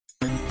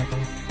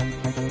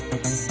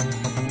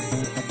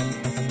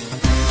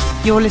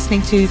You're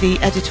listening to the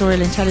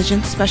Editorial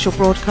Intelligence special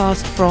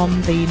broadcast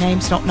from the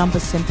Names Not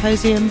Numbers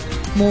Symposium.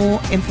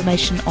 More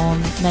information on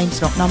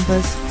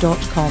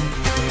namesnotnumbers.com.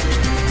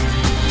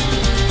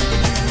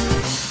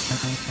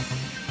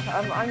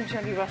 I'm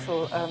Jenny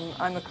Russell.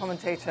 I'm a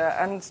commentator,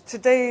 and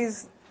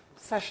today's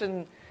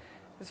session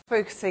is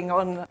focusing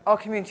on our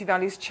community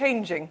values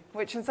changing,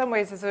 which in some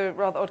ways is a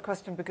rather odd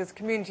question because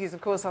communities,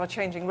 of course, are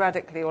changing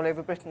radically all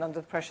over Britain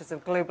under the pressures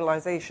of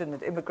globalisation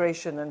and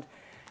immigration and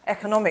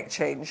economic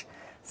change.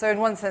 So in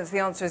one sense, the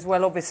answer is,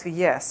 well, obviously,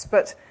 yes.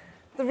 But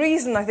the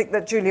reason I think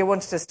that Julia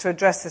wanted us to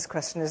address this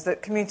question is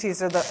that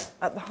communities are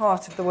at the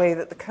heart of the way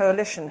that the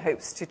coalition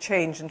hopes to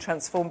change and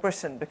transform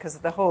Britain, because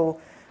the whole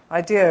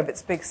idea of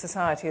its big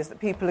society is that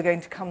people are going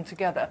to come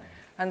together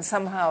and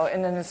somehow,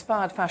 in an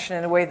inspired fashion,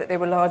 in a way that they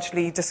were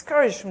largely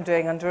discouraged from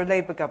doing under a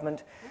Labour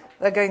government,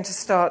 they're going to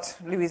start,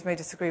 Louise may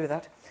disagree with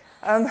that,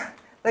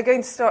 they're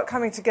going to start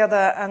coming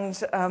together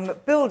and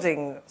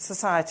building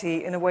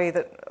society in a way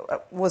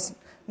that was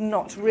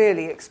not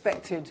really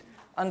expected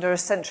under a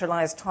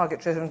centralised,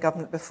 target-driven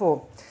government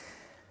before.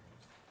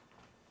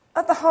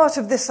 At the heart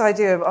of this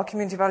idea of our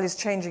community values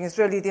changing is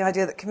really the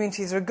idea that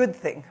communities are a good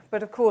thing.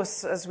 But of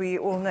course, as we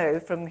all know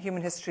from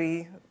human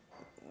history,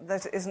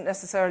 that isn't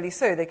necessarily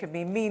so. They can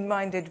be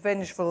mean-minded,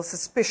 vengeful,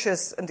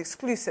 suspicious and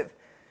exclusive,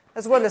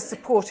 as well as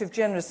supportive,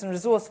 generous and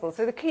resourceful.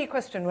 So the key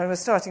question when we're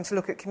starting to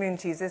look at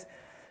communities is,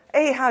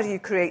 A, how do you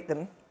create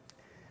them?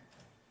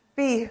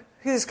 B,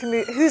 whose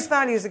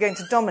values are going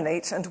to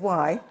dominate and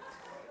why?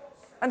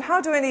 And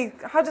how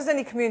does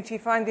any community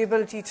find the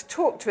ability to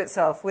talk to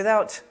itself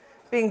without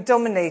being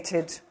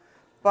dominated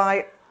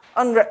by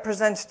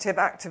unrepresentative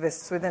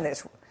activists within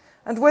it?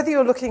 And whether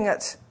you're looking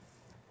at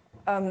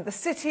the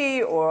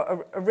city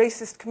or a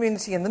racist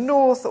community in the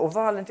north or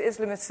violent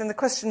Islamists, then the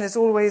question is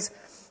always,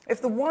 if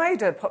the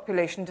wider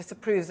population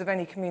disapproves of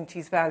any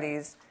community's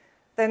values,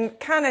 then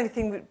can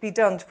anything be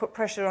done to put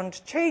pressure on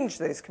to change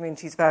those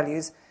communities'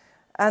 values?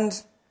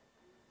 And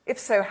if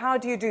so, how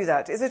do you do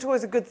that? Is it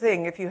always a good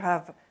thing if you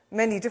have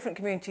many different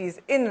communities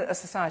in a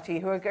society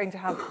who are going to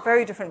have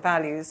very different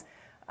values?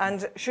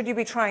 And should you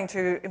be trying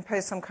to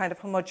impose some kind of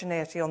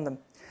homogeneity on them?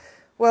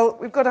 Well,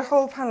 we've got a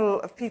whole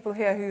panel of people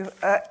here who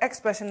are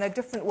expert in their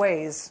different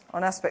ways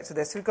on aspects of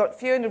this. We've got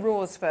Fiona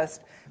Rawes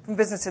first from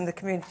Business in the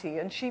Community,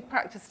 and she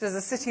practiced as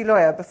a city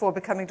lawyer before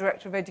becoming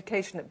Director of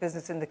Education at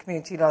Business in the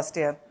Community last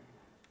year.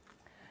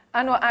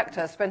 Anwar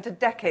Akhtar spent a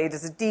decade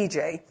as a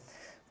DJ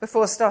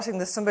before starting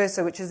the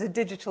Samosa, which is a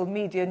digital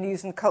media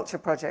news and culture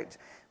project,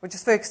 which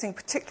is focusing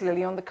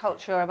particularly on the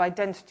culture of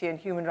identity and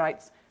human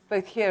rights,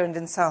 both here and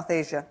in South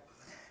Asia.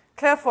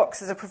 Claire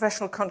Fox is a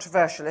professional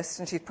controversialist,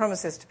 and she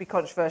promises to be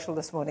controversial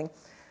this morning.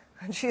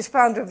 And she's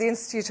founder of the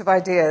Institute of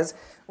Ideas,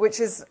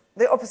 which is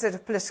the opposite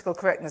of political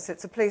correctness.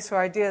 It's a place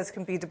where ideas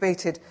can be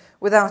debated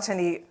without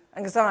any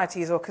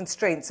anxieties or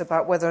constraints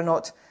about whether or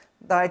not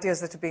the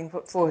ideas that are being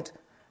put forward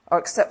are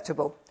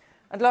acceptable.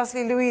 And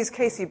lastly, Louise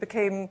Casey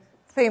became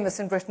famous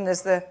in Britain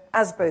as the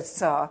ASBO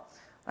Tsar,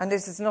 and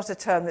this is not a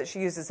term that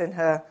she uses in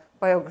her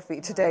biography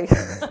today.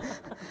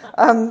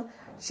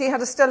 She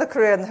had a stellar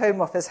career in the Home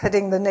Office,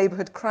 heading the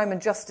Neighbourhood Crime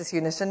and Justice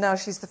Unit, and now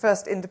she's the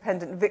first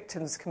independent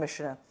Victims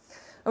Commissioner.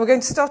 And we're going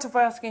to start off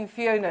by asking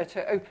Fiona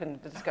to open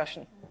the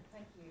discussion.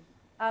 Thank you.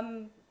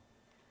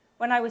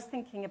 When I was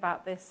thinking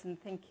about this and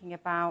thinking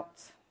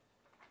about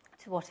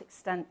to what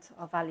extent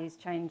are values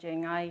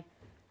changing,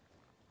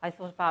 I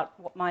thought about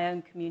what my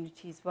own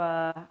communities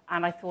were,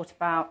 and I thought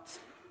about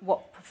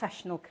what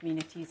professional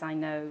communities I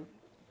know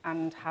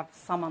and have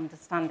some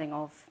understanding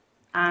of.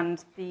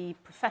 And the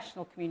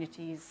professional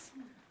communities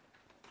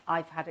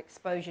I've had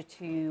exposure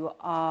to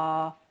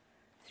are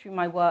through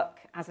my work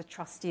as a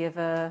trustee of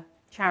a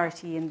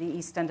charity in the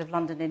East End of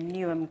London in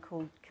Newham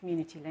called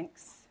Community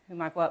Links,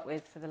 whom I've worked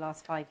with for the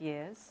last 5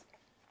 years.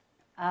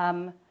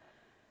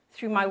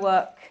 Through my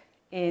work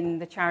in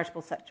the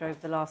charitable sector over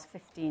the last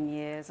 15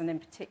 years, and in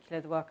particular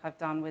the work I've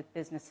done with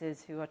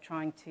businesses who are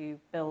trying to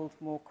build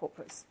more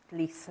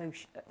corporately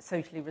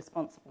socially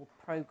responsible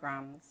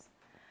programs.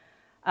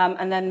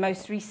 And then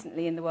most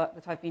recently in the work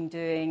that I've been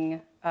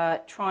doing,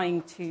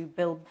 trying to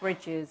build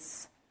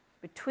bridges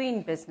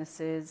between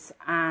businesses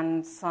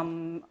and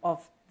some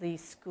of the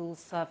schools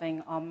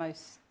serving our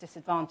most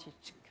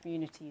disadvantaged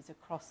communities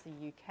across the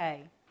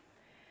UK.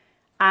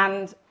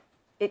 And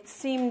it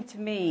seemed to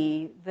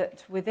me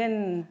that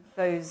within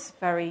those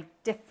very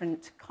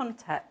different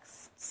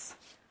contexts,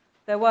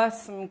 there were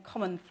some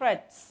common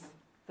threads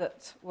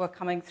that were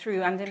coming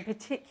through, and in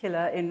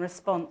particular in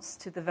response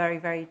to the very,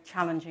 very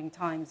challenging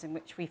times in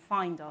which we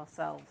find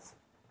ourselves.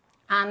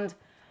 And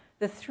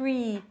the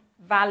three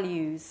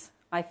values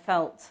I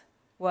felt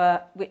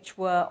which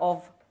were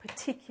of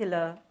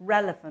particular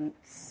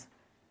relevance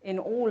in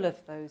all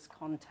of those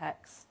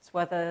contexts,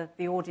 whether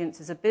the audience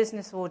is a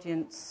business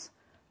audience,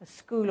 a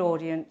school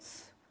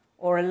audience,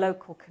 or a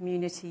local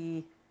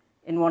community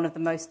in one of the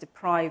most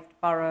deprived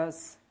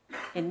boroughs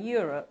in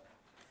Europe,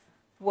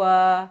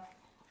 were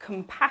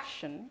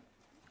compassion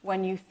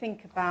when you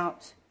think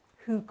about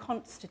who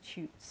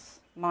constitutes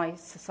my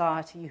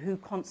society, who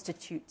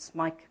constitutes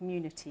my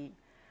community,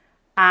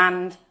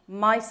 And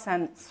my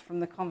sense from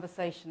the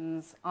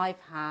conversations I've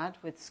had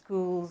with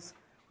schools,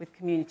 with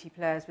community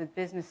players, with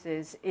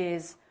businesses,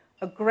 is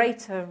a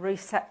greater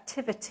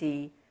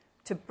receptivity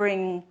to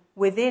bring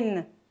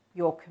within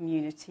your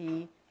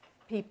community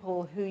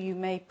people who you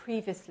may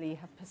previously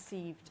have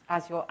perceived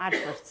as your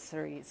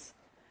adversaries.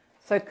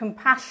 So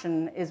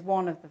compassion is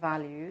one of the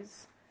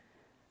values.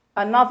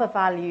 Another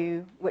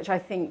value, which I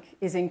think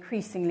is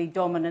increasingly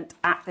dominant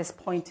at this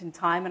point in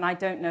time, and I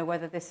don't know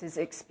whether this is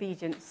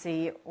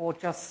expediency or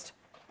just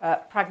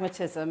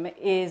pragmatism,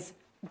 is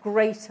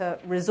greater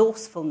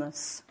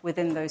resourcefulness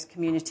within those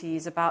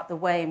communities about the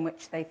way in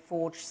which they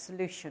forge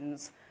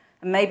solutions.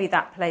 And maybe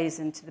that plays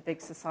into the big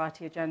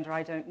society agenda,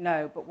 I don't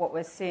know. But what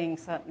we're seeing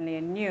certainly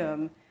in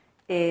Newham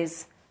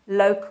is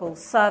local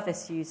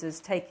service users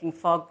taking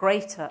far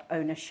greater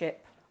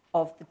ownership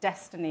of the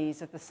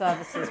destinies of the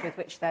services with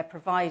which they're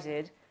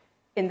provided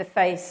in the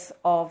face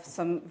of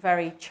some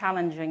very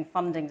challenging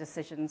funding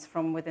decisions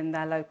from within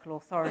their local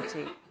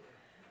authority.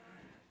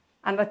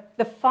 And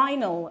the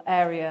final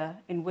area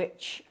in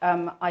which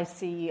I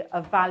see a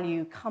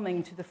value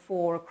coming to the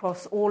fore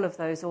across all of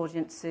those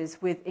audiences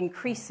with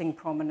increasing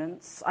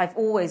prominence, I've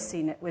always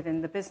seen it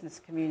within the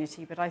business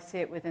community, but I see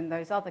it within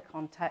those other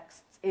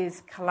contexts,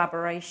 is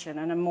collaboration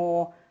and a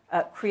more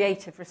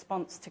creative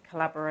response to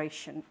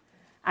collaboration.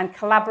 And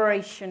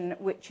collaboration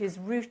which is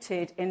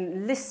rooted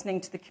in listening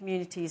to the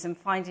communities and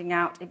finding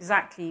out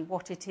exactly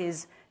what it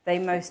is they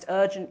most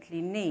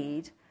urgently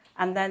need,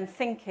 and then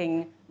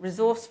thinking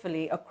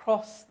resourcefully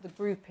across the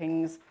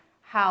groupings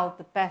how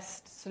the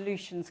best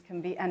solutions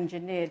can be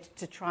engineered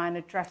to try and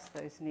address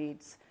those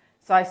needs.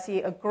 So I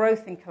see a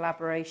growth in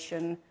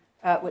collaboration,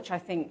 which I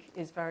think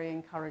is very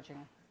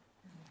encouraging.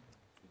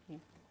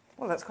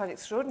 Well, that's quite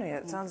extraordinary.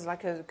 It sounds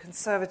like a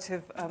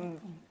conservative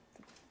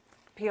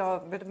PR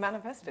bit of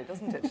manifesto,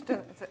 doesn't it?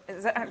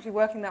 Is it actually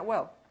working that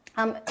well?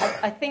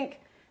 I think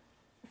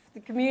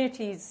the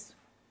communities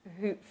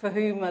for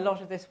whom a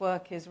lot of this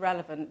work is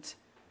relevant,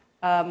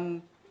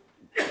 the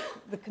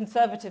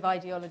conservative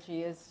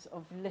ideology is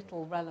of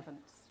little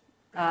relevance.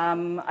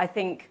 I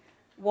think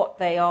what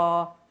they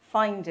are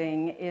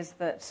finding is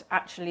that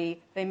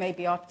actually they may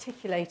be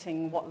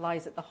articulating what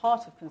lies at the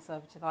heart of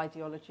conservative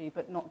ideology,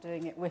 but not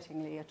doing it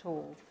wittingly at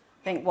all.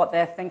 I think what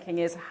they're thinking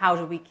is, how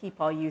do we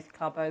keep our youth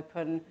club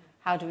open?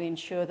 How do we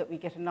ensure that we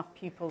get enough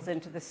pupils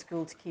into the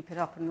school to keep it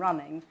up and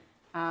running?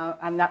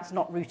 And that's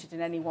not rooted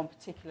in any one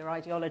particular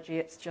ideology,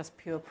 it's just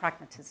pure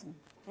pragmatism.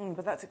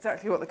 But that's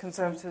exactly what the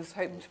Conservatives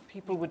hoped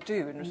people would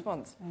do in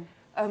response.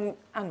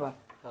 Anwar.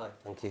 Hi,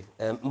 thank you.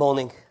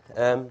 Morning.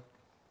 I've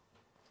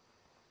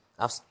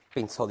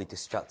been totally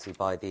distracted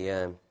by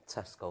the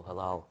Tesco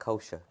halal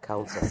kosher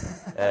counter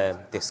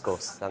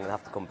discourse. I'm going to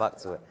have to come back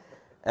to it.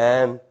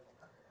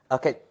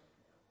 Okay,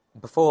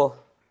 before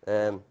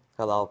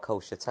halal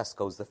kosher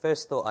Tesco's, the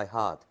first thought I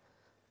had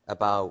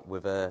about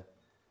whether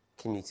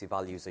community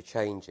values are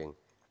changing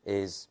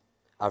is,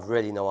 I've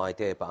really no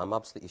idea, but I'm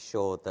absolutely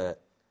sure that,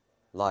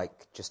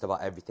 like just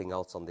about everything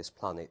else on this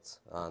planet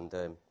and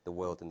the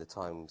world and the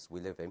times we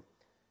live in,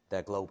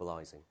 they're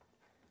globalising.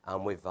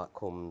 And with that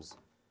comes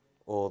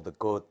all the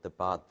good, the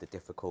bad, the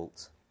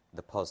difficult,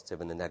 the positive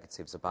and the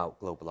negatives about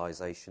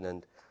globalisation.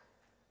 And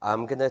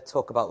I'm going to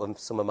talk about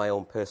some of my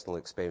own personal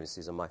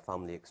experiences and my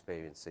family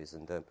experiences.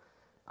 And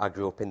I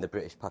grew up in the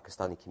British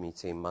Pakistani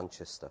community in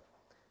Manchester.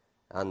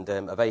 And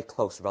a very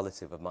close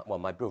relative of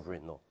my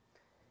brother-in-law.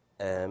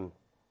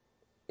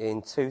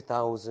 In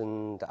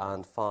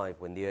 2005,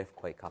 when the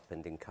earthquake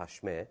happened in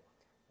Kashmir,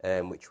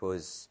 which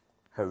was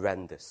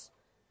horrendous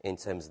in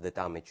terms of the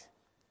damage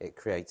it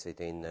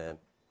created in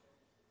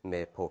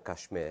Mirpur,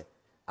 Kashmir,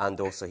 and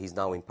also he's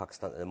now in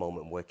Pakistan at the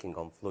moment working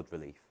on flood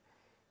relief.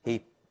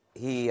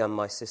 He and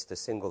my sister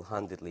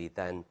single-handedly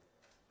then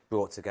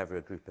brought together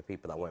a group of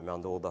people that went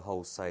around all the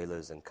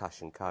wholesalers and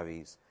cash and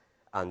carries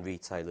and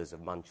retailers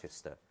of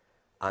Manchester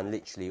and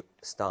literally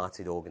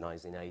started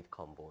organising aid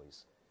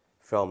convoys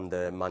from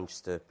the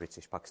Manchester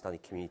British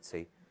Pakistani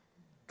community,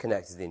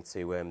 connected into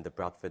the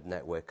Bradford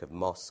network of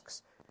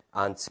mosques,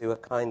 and to a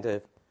kind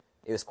of,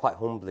 it was quite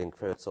humbling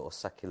for a sort of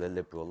secular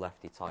liberal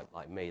lefty type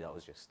like me that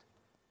was just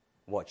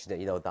watching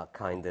it, that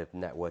kind of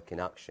network in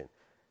action.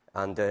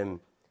 And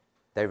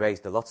they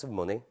raised a lot of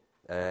money,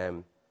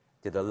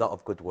 did a lot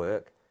of good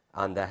work,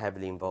 and they're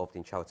heavily involved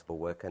in charitable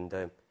work.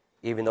 And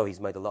even though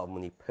he's made a lot of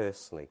money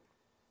personally,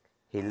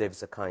 he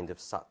lives a kind of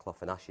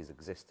sackcloth and ashes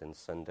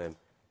existence and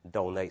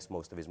donates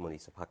most of his money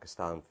to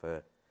Pakistan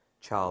for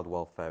child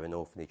welfare and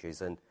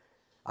orphanages. And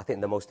I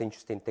think the most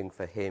interesting thing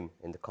for him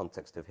in the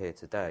context of here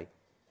today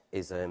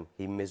is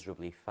he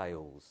miserably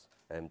fails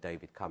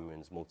David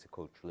Cameron's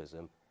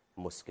multiculturalism,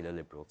 muscular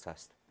liberal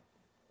test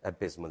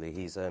abysmally.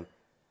 He's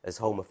as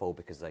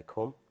homophobic as they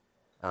come,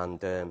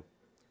 and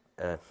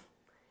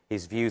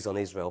his views on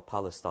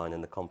Israel-Palestine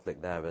and the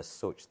conflict there are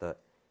such that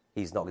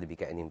he's not going to be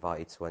getting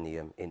invited to any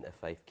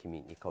interfaith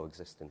community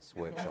coexistence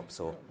workshops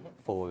or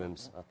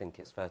forums, I think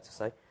it's fair to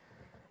say.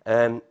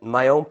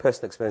 My own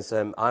personal experience,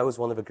 I was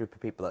one of a group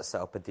of people that set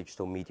up a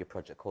digital media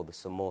project called the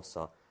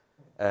Samosa,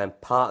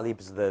 partly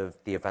because of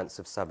the events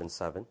of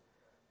 7/7,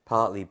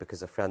 partly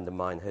because a friend of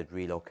mine had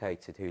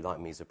relocated, who, like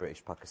me, is a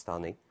British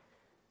Pakistani,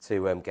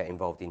 to get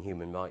involved in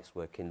human rights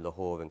work in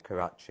Lahore and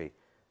Karachi,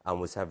 and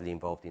was heavily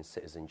involved in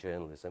citizen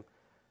journalism,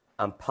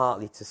 and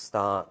partly to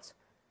start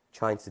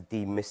trying to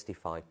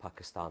demystify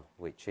Pakistan,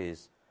 which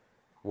is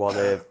one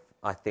of,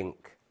 I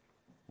think,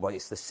 well,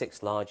 it's the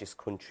 6th largest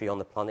country on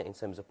the planet in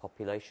terms of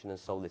population, and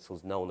so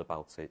little's known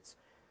about it.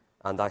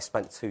 And I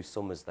spent 2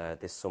 summers there,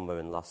 this summer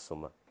and last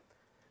summer.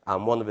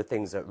 And one of the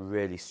things that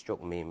really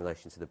struck me in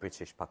relation to the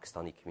British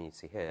Pakistani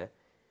community here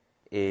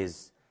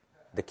is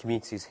the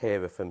communities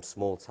here are from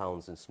small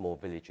towns and small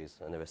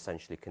villages, and are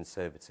essentially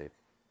conservative,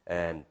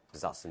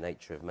 because that's the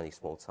nature of many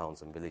small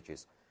towns and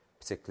villages,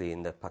 particularly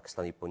in the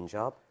Pakistani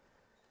Punjab.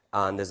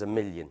 And there's 1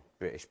 million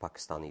British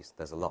Pakistanis.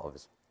 There's a lot of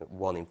us.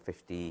 1 in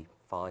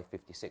 55,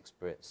 56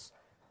 Brits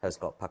has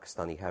got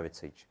Pakistani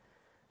heritage.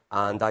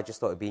 And I just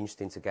thought it'd be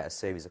interesting to get a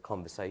series of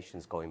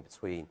conversations going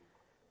between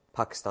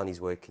Pakistanis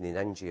working in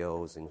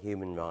NGOs and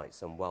human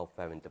rights and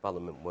welfare and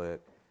development work,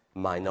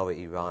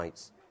 minority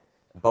rights,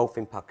 both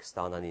in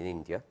Pakistan and in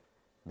India,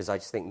 because I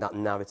just think that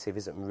narrative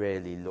isn't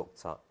really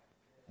looked at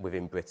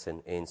within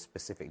Britain in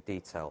specific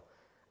detail.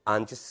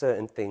 And just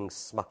certain things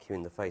smack you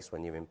in the face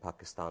when you're in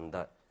Pakistan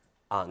that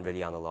aren't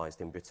really analysed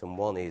in Britain.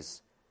 One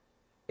is,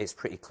 it's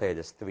pretty clear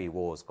there's 3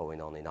 wars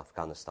going on in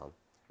Afghanistan,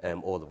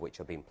 all of which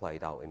are being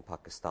played out in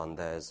Pakistan.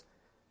 There's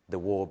the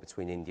war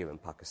between India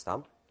and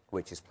Pakistan,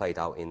 which is played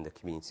out in the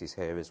communities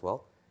here as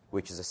well,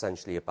 which is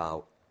essentially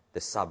about the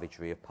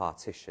savagery of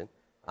partition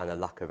and a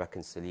lack of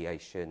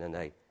reconciliation and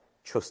a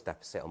trust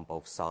deficit on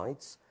both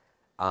sides.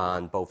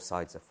 And both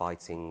sides are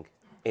fighting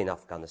in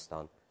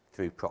Afghanistan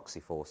through proxy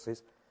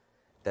forces.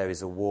 There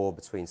is a war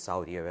between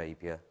Saudi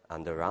Arabia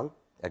and Iran,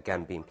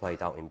 again being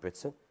played out in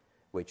Britain,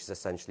 which is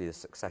essentially the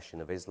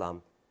succession of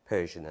Islam,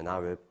 Persian and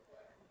Arab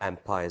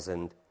empires.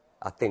 And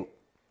I think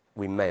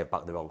we may have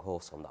backed the wrong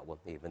horse on that one,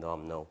 even though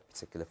I'm no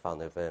particular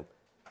fan of the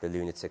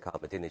lunatic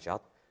Ahmadinejad.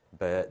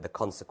 But the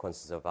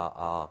consequences of that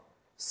are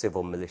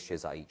civil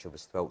militias at each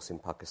other's throats in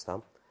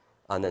Pakistan.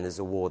 And then there's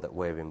a war that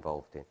we're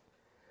involved in.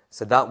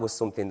 So that was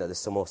something that the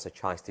Samosa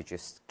tries to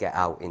just get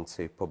out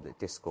into public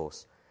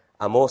discourse.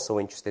 I'm also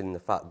interested in the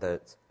fact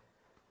that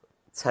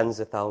tens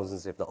of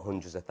thousands, if not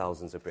hundreds of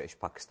thousands of British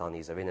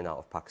Pakistanis are in and out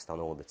of Pakistan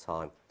all the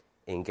time,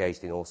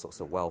 engaged in all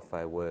sorts of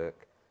welfare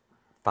work,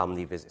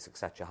 family visits,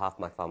 etc. Half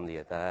my family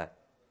are there.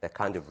 They're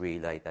kind of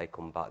relayed. They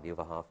come back, the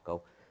other half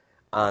go.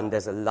 And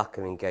there's a lack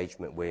of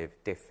engagement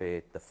with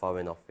DFID, the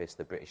Foreign Office,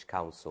 the British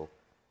Council,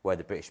 where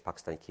the British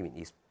Pakistani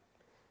community is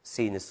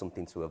seen as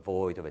something to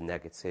avoid or a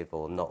negative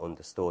or not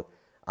understood.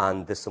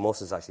 And the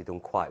Samosa's actually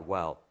done quite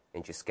well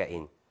in just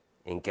getting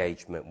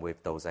engagement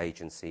with those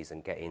agencies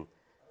and getting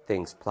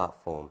things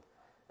platformed.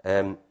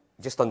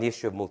 Just on the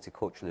issue of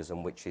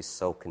multiculturalism, which is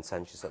so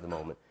contentious at the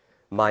moment,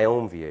 my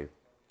own view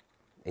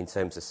in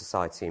terms of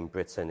society in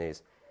Britain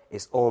is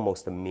it's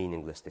almost a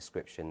meaningless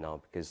description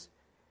now, because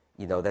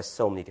you know there's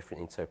so many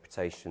different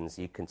interpretations.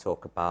 You can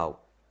talk about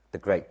the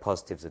great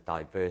positives of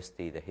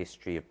diversity, the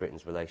history of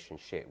Britain's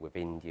relationship with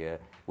India,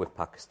 with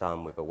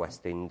Pakistan, with the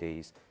West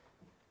Indies,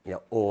 you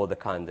know, all the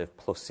kind of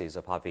pluses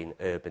of having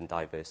urban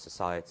diverse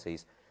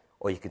societies.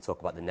 Or you can talk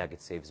about the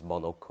negatives,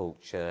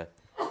 monoculture,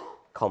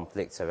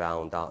 conflict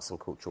around arts and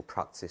cultural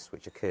practice,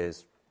 which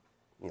occurs,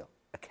 you know,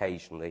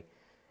 occasionally.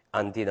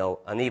 And, you know,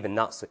 and even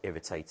that's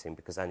irritating,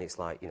 because then it's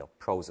like, you know,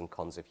 pros and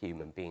cons of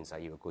human beings. Are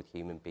you a good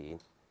human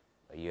being?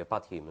 Are you a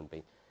bad human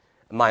being?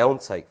 And my own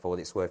take, for what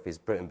it's worth, is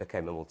Britain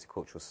became a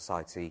multicultural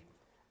society,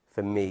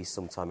 for me,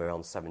 sometime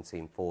around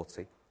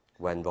 1740,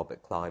 when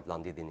Robert Clive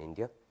landed in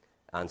India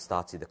and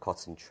started the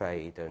cotton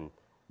trade and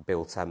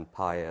built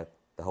empire,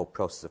 the whole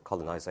process of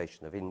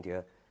colonisation of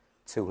India.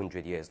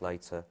 200 years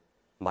later,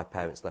 my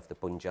parents left the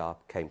Punjab,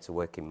 came to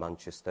work in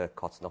Manchester,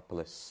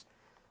 Cottonopolis,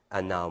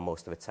 and now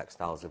most of the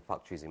textiles and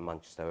factories in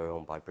Manchester are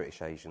owned by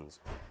British Asians.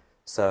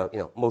 So, you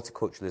know,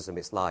 multiculturalism,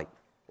 it's like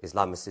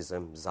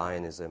Islamicism,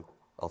 Zionism,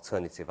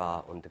 alternative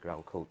art,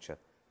 underground culture.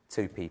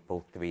 2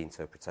 people, 3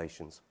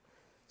 interpretations.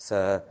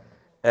 So,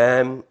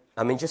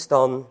 I mean, just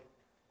on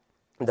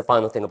the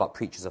final thing about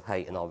preachers of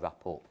hate, and I'll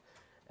wrap up.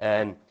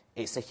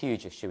 It's a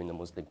huge issue in the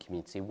Muslim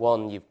community.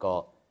 One, you've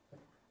got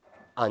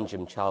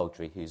Anjem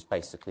Choudary, who's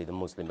basically the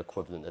Muslim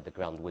equivalent of the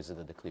Grand Wizard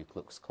of the Ku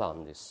Klux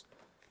Klan, this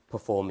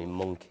performing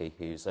monkey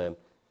who's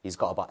he's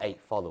got about 8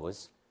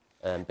 followers,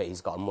 but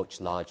he's got a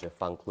much larger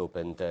fan club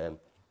and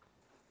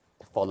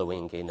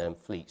following in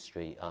Fleet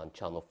Street and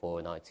Channel 4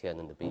 and ITN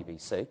and the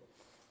BBC.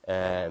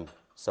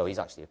 So he's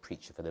actually a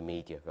preacher for the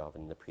media rather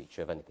than a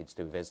preacher of anything to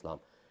do with Islam.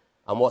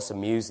 And what's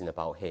amusing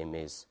about him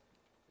is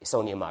it's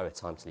only a matter of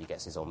time till he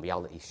gets his own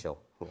reality show.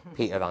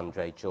 Peter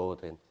Andre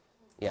Jordan,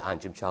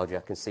 Anjem Choudary,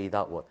 I can see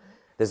that one.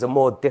 There's a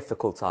more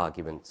difficult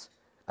argument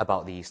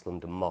about the East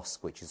London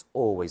Mosque, which is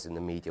always in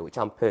the media, which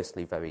I'm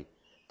personally very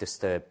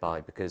disturbed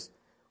by, because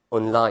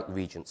unlike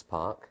Regent's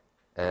Park,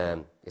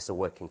 it's a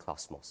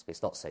working-class mosque.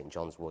 It's not St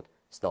John's Wood.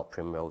 It's not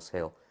Primrose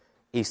Hill.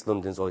 East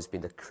London's always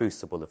been the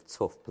crucible of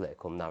tough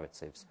political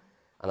narratives.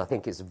 And I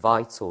think it's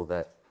vital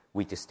that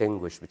we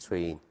distinguish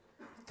between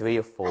 3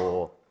 or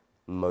 4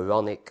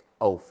 moronic,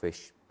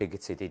 oafish,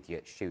 bigoted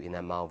idiots shooting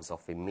their mouths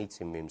off in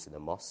meeting rooms in a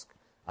mosque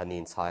and the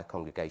entire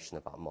congregation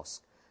of that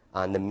mosque.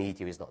 And the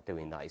media is not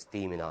doing that. It's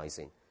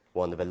demonising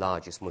one of the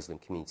largest Muslim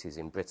communities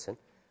in Britain.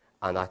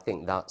 And I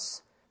think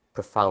that's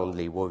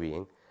profoundly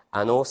worrying.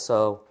 And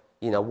also,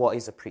 you know, what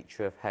is a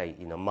preacher of hate?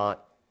 You know,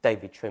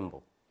 David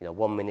Trimble, you know,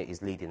 1 minute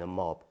he's leading a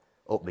mob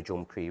up the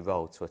Drumcree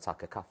Road to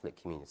attack a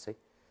Catholic community,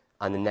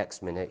 and the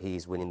next minute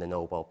he's winning the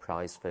Nobel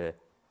Prize for,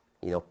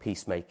 you know,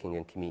 peacemaking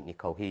and community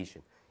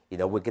cohesion. You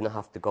know, we're going to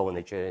have to go on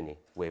a journey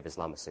with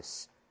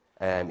Islamicists.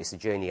 It's a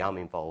journey I'm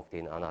involved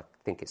in, and I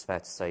think it's fair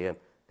to say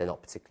they're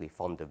not particularly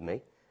fond of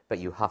me. But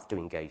you have to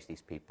engage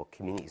these people.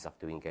 Communities have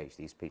to engage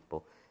these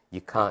people.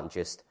 You can't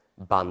just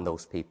ban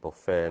those people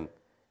from,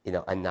 you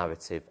know, a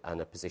narrative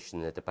and a position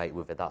in a debate,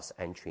 whether that's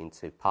entry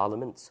into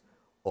Parliament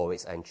or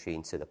it's entry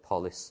into the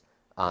polis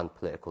and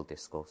political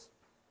discourse.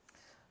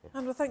 Yeah.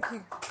 Andrew, thank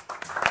you.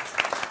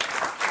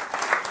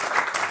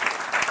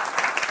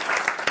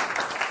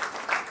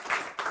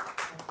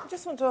 I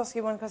just want to ask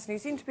you one question. You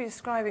seem to be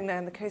describing there,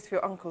 in the case of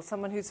your uncle,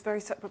 someone who's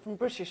very separate from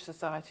British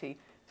society,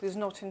 who's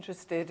not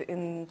interested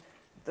in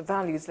the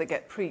values that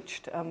get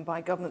preached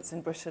by governments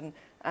in Britain,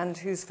 and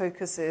whose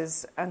focus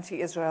is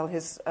anti-Israel.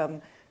 His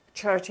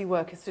charity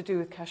work is to do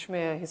with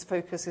Kashmir. His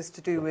focus is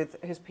to do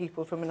with his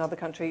people from another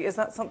country. Is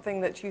that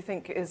something that you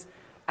think is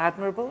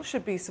admirable,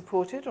 should be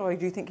supported, or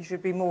do you think he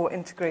should be more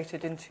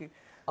integrated into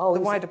the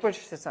wider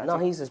British society? No,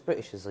 he's as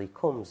British as he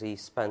comes. He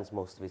spends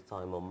most of his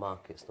time on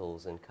market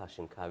stalls and cash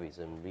and carries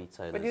and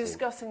retailers. But you're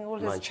discussing all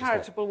his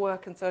charitable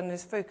work and so on,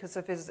 his focus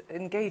of his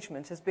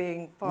engagement as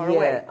being far away.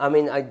 away. Yeah, I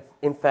mean,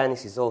 in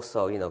fairness, he's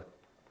also, you know,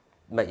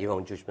 make your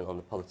own judgment on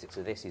the politics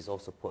of this. He's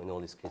also putting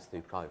all his kids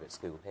through private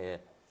school here,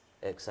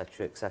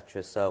 etc.,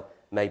 etc. So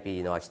maybe,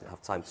 you know, I shouldn't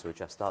have time to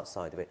address that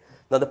side of it.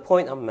 Now, the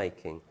point I'm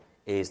making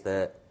is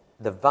that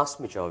the vast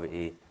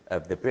majority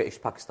of the British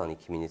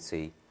Pakistani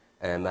community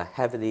are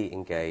heavily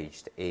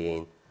engaged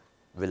in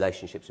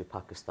relationships with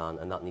Pakistan,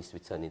 and that needs to be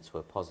turned into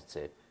a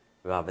positive,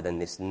 rather than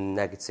this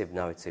negative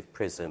narrative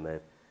prism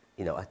of,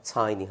 you know, a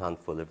tiny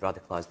handful of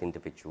radicalised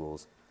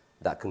individuals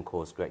that can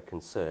cause great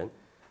concern.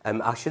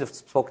 I should have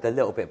spoken a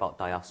little bit about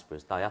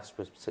diasporas.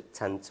 Diasporas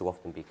tend to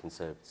often be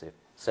conservative.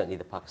 Certainly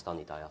the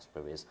Pakistani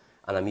diaspora is,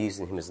 and I'm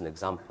using him as an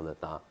example of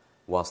that,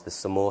 whilst the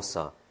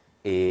Samosa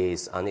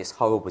is, and it's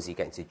horrible as you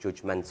get into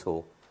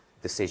judgmental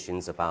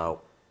decisions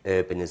about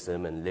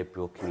urbanism and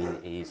liberal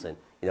communities. And,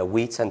 you know,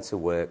 we tend to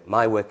work,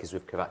 my work is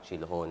with Karachi,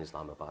 Lahore and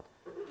Islamabad.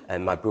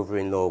 And my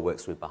brother-in-law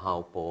works with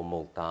Bahawalpur,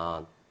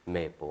 Multan,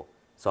 Mirpur.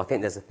 So I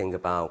think there's a thing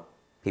about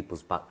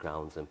people's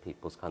backgrounds and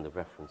people's kind of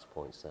reference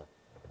points there.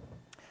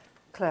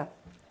 Claire?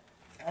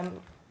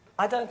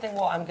 I don't think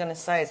what I'm going to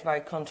say is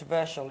very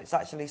controversial. It's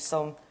actually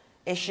some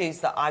issues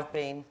that I've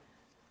been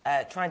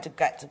trying to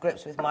get to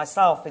grips with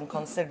myself in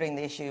considering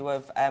the issue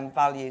of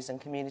values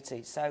and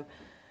communities. So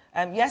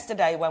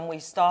yesterday when we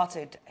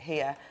started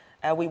here,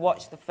 we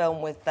watched the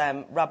film with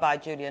Rabbi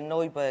Julia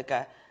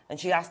Neuberger, and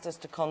she asked us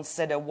to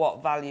consider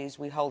what values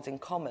we hold in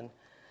common.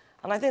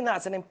 And I think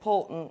that's an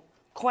important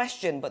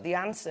question, but the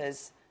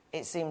answers,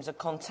 it seems, are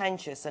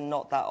contentious and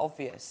not that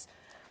obvious.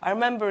 I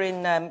remember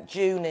in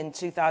June in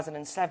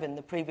 2007,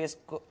 the previous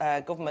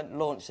government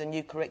launched a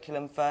new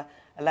curriculum for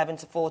 11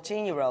 to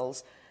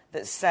 14-year-olds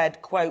that said,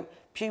 quote,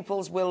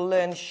 pupils will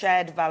learn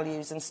shared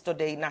values and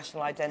study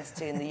national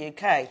identity in the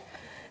UK.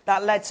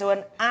 That led to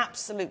an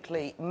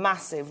absolutely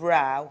massive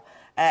row.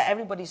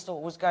 Everybody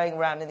was going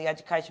around in the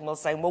education world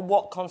saying, well,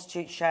 what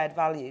constitutes shared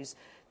values?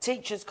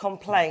 Teachers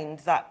complained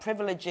that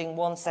privileging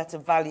one set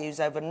of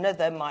values over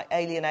another might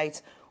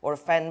alienate or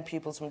offend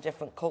pupils from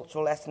different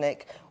cultural,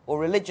 ethnic or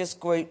religious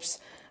groups,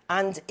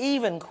 and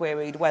even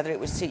queried whether it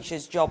was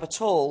teachers' job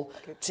at all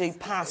to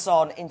pass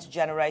on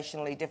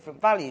intergenerationally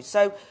different values.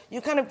 So you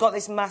kind of got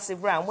this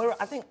massive round. We're,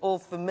 I think, all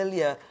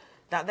familiar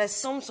that there's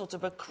some sort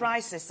of a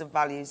crisis of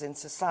values in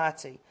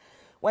society.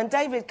 When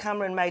David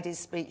Cameron made his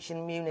speech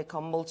in Munich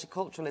on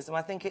multiculturalism,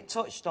 I think it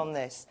touched on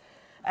this.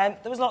 There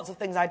was lots of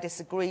things I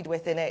disagreed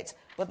with in it,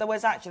 but there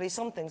was actually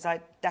some things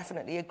I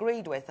definitely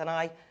agreed with, and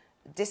I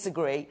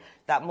disagree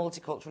that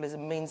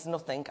multiculturalism means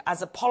nothing.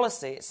 As a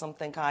policy, it's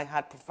something I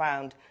had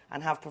profound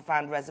and have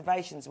profound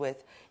reservations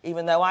with,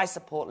 even though I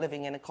support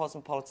living in a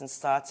cosmopolitan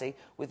society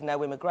with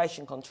no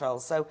immigration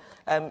controls. So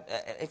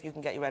if you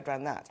can get your head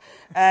around that.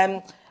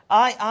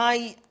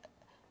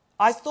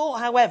 I thought,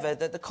 however,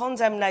 that the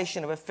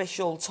condemnation of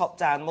official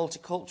top-down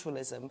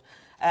multiculturalism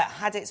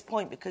had its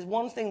point, because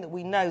one thing that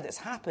we know that's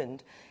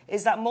happened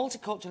is that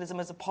multiculturalism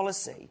as a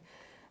policy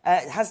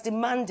has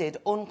demanded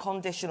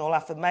unconditional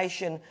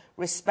affirmation,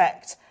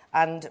 respect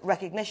and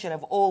recognition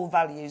of all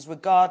values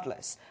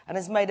regardless, and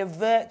has made a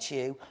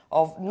virtue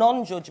of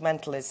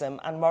non-judgmentalism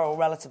and moral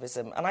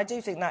relativism. And I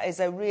do think that is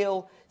a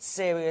real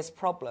serious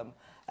problem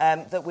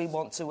that we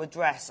want to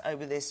address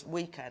over this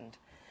weekend.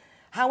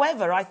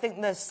 However, I think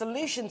the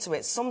solution to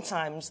it,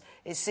 sometimes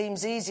it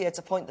seems easier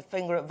to point the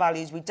finger at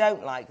values we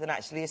don't like than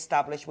actually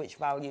establish which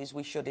values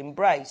we should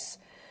embrace.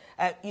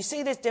 You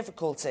see this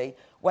difficulty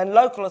when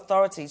local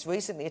authorities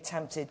recently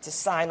attempted to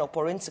sign up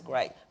or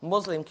integrate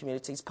Muslim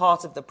communities,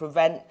 part of the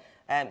Prevent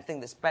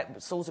thing that's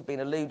sort of been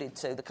alluded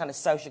to, the kind of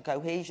social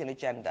cohesion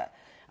agenda.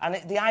 And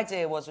the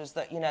idea was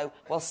that,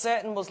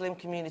 certain Muslim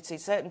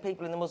communities, certain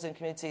people in the Muslim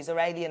communities are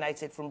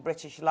alienated from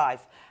British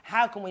life.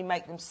 How can we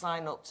make them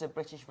sign up to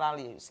British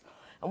values?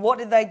 And what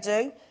did they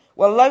do?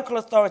 Well, local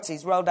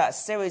authorities rolled out a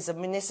series of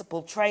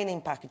municipal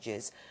training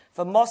packages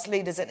for mosque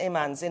leaders and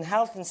imams in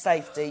health and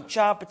safety,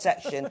 child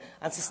protection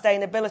and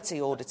sustainability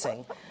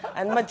auditing.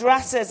 And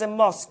madrasas and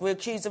mosques were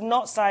accused of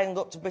not signing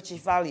up to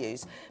British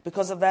values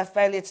because of their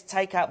failure to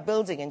take out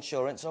building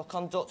insurance or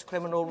conduct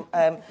criminal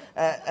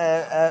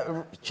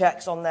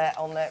checks on their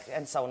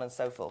and so on and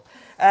so forth.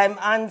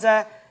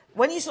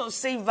 When you sort of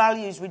see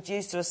values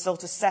reduced to a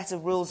sort of set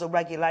of rules or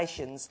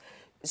regulations,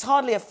 it's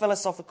hardly a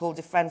philosophical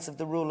defence of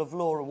the rule of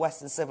law of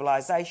Western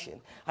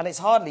civilization, and it's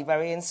hardly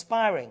very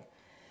inspiring.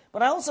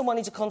 But I also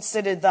wanted to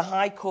consider the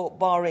High Court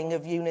barring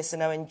of Eunice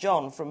and Owen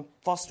John from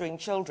fostering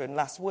children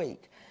last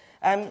week.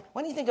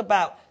 When you think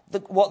about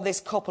what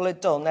this couple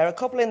had done, they're a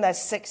couple in their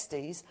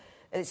 60s.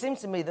 It seems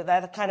to me that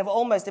they're the kind of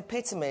almost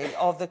epitome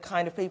of the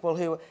kind of people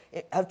who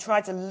have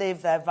tried to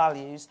live their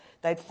values.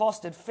 They'd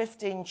fostered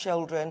 15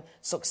 children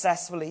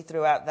successfully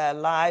throughout their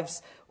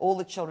lives. All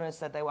the children had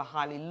said they were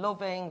highly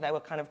loving,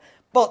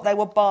 but they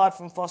were barred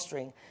from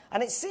fostering.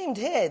 And it seemed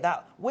here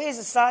that we as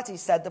a society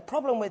said the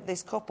problem with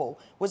this couple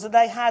was that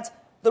they had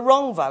the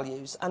wrong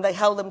values and they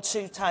held them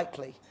too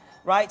tightly,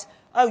 right?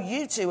 Oh,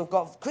 you two have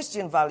got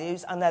Christian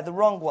values and they're the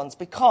wrong ones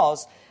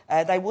because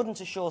they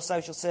wouldn't assure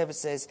social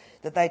services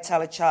that they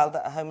tell a child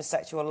that a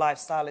homosexual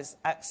lifestyle is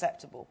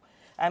acceptable.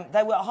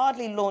 They were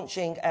hardly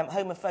launching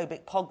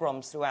homophobic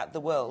pogroms throughout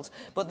the world,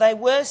 but they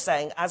were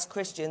saying, as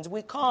Christians,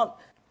 we can't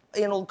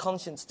in all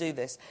conscience do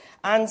this.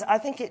 And I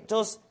think it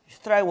does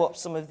throw up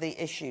some of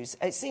the issues.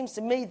 It seems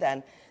to me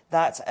then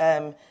that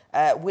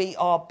we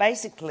are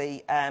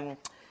basically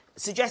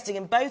suggesting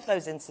in both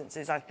those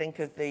instances, I think,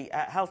 of the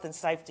health and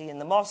safety in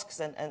the mosques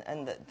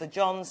and the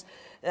Johns,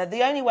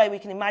 the only way we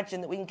can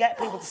imagine that we can get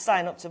people to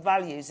sign up to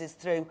values is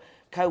through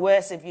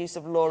coercive use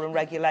of law and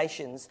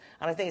regulations.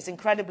 And I think it's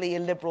incredibly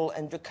illiberal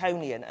and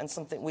draconian and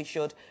something we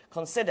should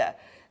consider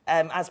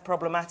as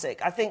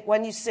problematic. I think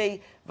when you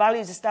see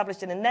values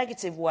established in a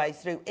negative way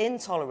through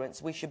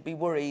intolerance, we should be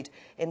worried.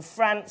 In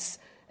France,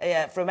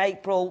 from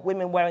April,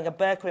 women wearing a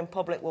burqa in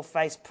public will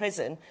face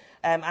prison.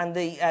 And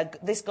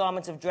this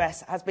garment of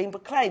dress has been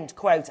proclaimed,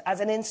 quote, as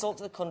an insult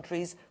to the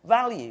country's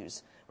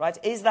values. Right?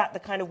 Is that the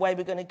kind of way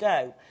we're going to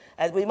go?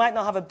 We might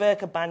not have a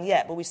burqa ban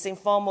yet, but we seem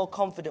far more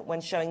confident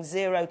when showing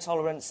zero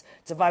tolerance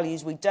to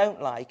values we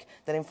don't like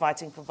than in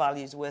fighting for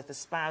values worth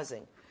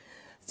espousing.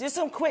 Just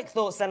some quick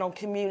thoughts then on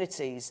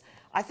communities.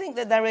 I think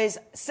that there is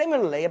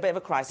similarly a bit of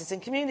a crisis in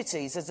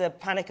communities. There's a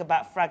panic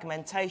about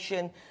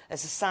fragmentation, a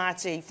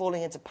society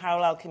falling into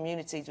parallel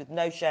communities with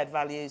no shared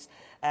values,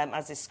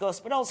 as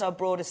discussed, but also a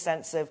broader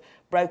sense of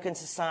broken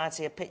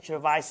society, a picture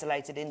of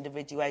isolated,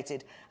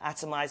 individuated,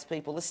 atomised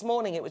people. This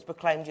morning it was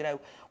proclaimed,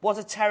 what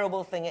a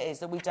terrible thing it is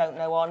that we don't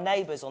know our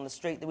neighbours on the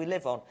street that we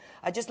live on.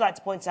 I'd just like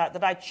to point out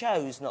that I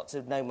chose not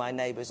to know my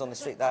neighbours on the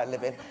street that I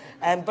live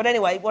in. But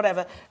anyway,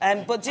 whatever.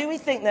 But do we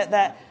think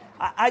that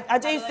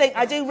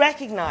I do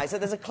recognise that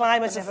there's a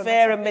climate of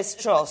fear and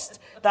mistrust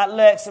that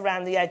lurks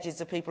around the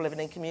edges of people living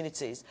in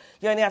communities.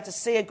 You only have to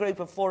see a group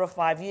of 4 or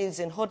 5 youths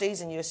in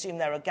hoodies and you assume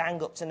they're a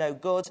gang up to no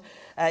good.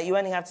 You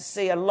only have to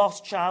see a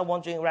lost child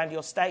wandering around your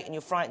estate and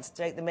you're frightened to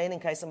take them in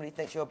case somebody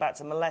thinks you're about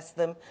to molest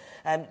them.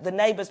 The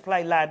neighbours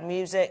play loud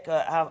music,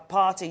 have a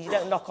party. You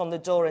don't knock on the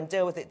door and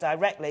deal with it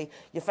directly.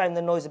 You phone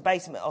the noise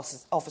abatement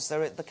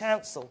officer at the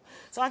council.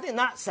 So I think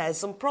that says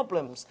some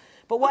problems.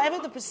 But whatever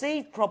the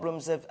perceived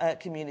problems of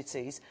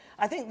communities,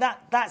 I think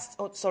that's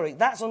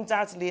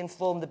undoubtedly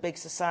informed the big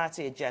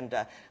society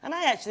agenda. And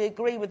I actually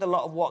agree with a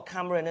lot of what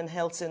Cameron and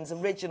Hilton's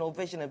original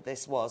vision of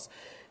this was.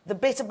 The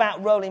bit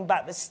about rolling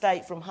back the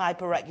state from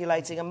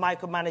hyper-regulating and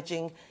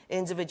micromanaging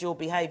individual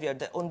behaviour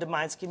that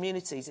undermines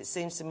communities, it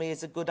seems to me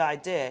is a good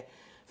idea.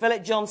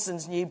 Philip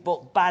Johnson's new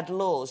book, Bad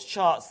Laws,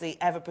 charts the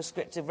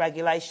ever-prescriptive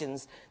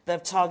regulations that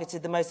have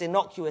targeted the most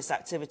innocuous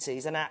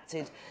activities and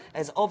acted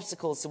as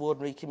obstacles to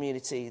ordinary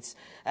communities.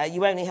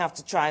 You only have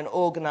to try and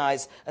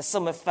organise a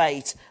summer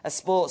fete, a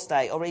sports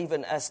day, or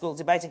even a school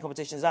debating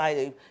competition, as I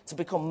do, to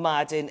become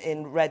mad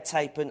in red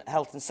tape and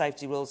health and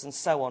safety rules and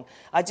so on.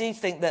 I do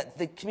think that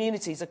the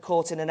communities are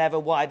caught in an ever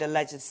wider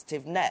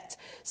legislative net.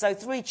 So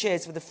 3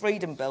 cheers for the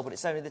Freedom Bill, but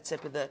it's only the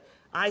tip of the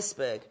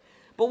iceberg.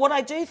 But what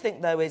I do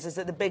think, though, is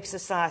that the big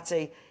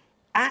society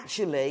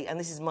actually, and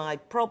this is my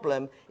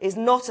problem, is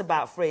not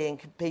about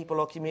freeing people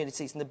or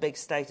communities from the big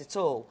state at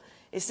all.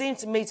 It seems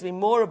to me to be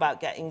more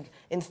about getting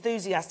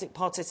enthusiastic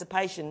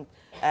participation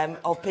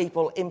of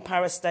people in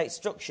para-state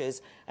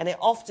structures, and it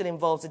often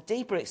involves a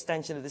deeper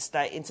extension of the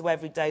state into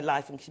everyday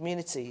life and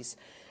communities.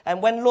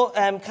 And when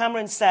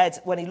Cameron said,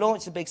 when he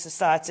launched the big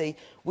society,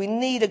 we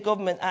need a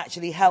government that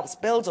actually helps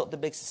build up the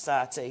big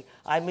society,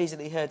 I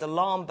immediately heard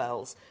alarm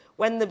bells.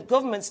 when the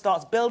government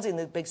starts building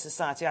the big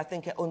society, I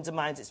think it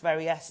undermines its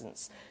very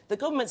essence. The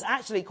government's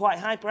actually quite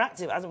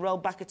hyperactive, it hasn't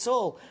rolled back at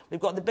all.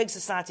 We've got the Big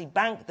Society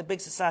Bank, the Big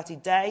Society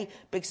Day,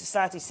 Big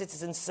Society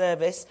Citizen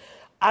Service,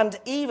 and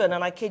even,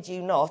 and I kid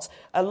you not,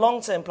 a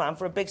long-term plan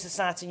for a Big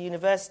Society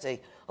University.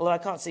 Although I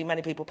can't see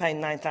many people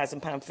paying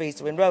 £9,000 fees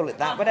to enrol at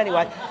that. But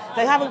anyway,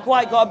 they haven't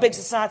quite got a Big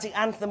Society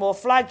anthem or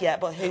flag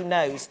yet, but who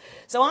knows.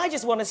 So I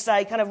just want to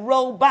say, kind of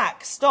roll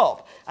back,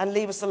 stop, and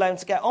leave us alone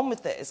to get on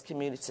with it as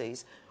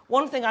communities.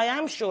 One thing I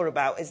am sure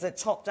about is that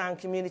top-down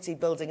community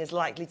building is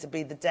likely to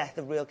be the death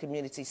of real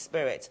community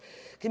spirit.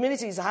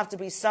 Communities have to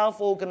be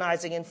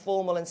self-organising,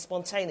 informal and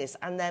spontaneous,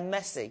 and they're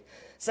messy.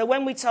 So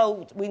when we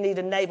told we need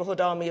a neighbourhood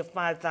army of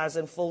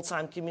 5,000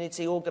 full-time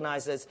community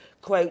organisers,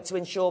 quote, to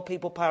ensure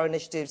people power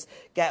initiatives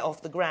get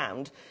off the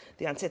ground,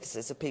 the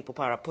antithesis of people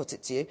power, I put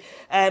it to you,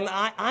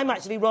 I'm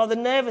actually rather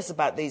nervous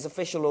about these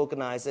official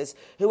organisers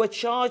who are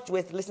charged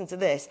with, listen to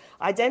this,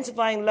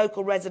 identifying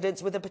local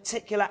residents with a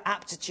particular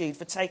aptitude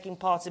for taking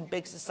part in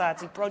big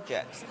society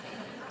projects.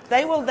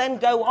 They will then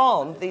go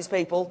on, these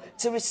people,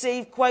 to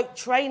receive, quote,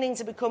 training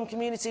to become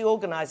community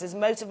organisers,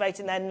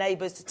 motivating their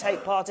neighbours to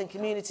take part in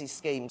community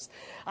schemes.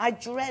 I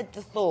dread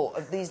the thought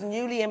of these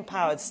newly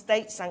empowered,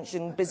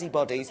 state-sanctioned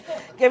busybodies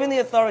given the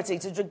authority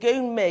to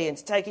dragoon me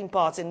into taking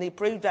part in the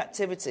approved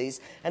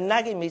activities and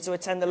nagging me to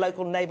attend the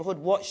local neighbourhood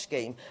watch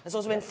scheme, a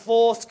sort of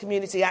enforced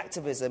community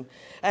activism.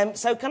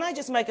 So can I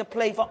just make a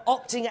plea for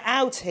opting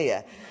out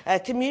here?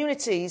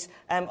 Communities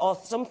are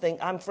something,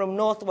 I'm from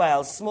North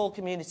Wales, small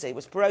community,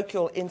 was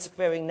parochial,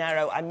 interfering,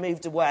 narrow. I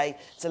moved away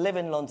to live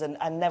in London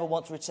and never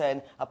want to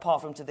return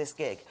apart from to this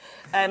gig.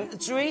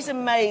 Theresa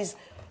May's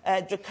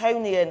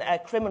draconian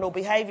criminal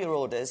behaviour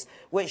orders,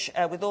 which,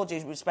 with all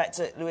due respect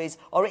to Louise,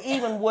 are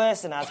even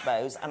worse than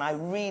ASBO's, and I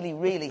really,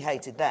 really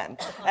hated them,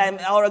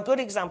 are a good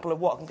example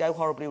of what can go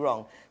horribly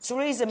wrong.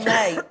 Theresa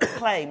May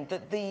claimed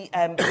that the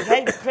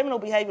criminal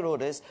behaviour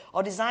orders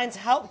are designed to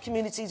help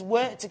communities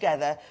work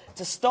together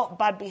to stop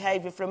bad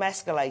behaviour from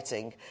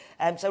escalating.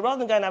 So rather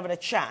than going and having a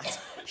chat,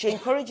 she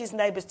encourages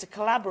neighbours to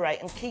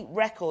collaborate and keep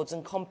records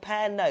and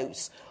compare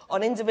notes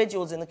on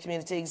individuals in the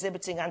community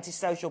exhibiting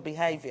antisocial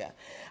behaviour.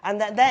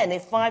 And that then,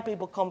 if 5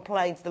 people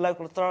complain to the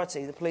local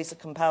authority, the police are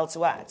compelled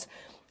to act.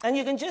 And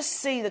you can just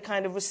see the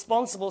kind of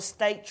responsible,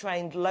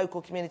 state-trained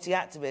local community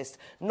activist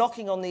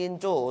knocking on the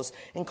indoors,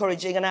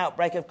 encouraging an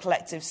outbreak of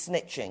collective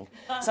snitching.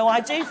 So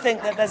I do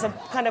think that there's a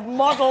kind of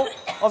model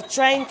of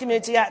trained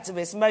community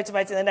activists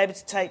motivating their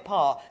neighbours to take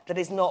part that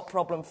is not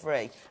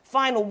problem-free.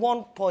 Final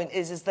one point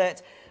is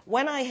that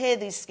when I hear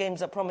these schemes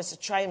that promise to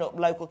train up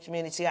local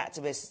community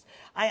activists,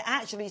 I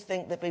actually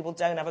think that people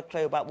don't have a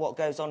clue about what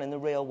goes on in the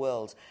real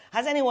world.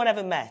 Has anyone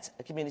ever met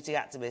a community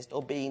activist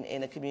or been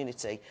in a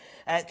community?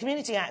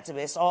 Community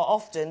activists are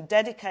often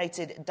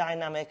dedicated,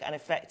 dynamic and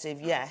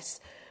effective, yes,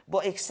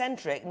 but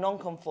eccentric,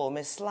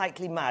 non-conformist,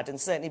 slightly mad and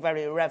certainly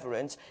very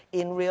irreverent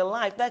in real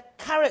life. They're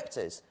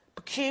characters,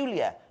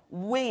 peculiar,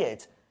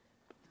 weird,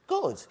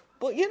 good,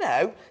 but, you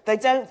know, they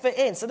don't fit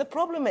in. So the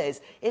problem is,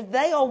 if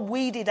they are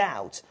weeded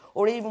out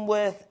or even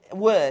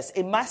worse,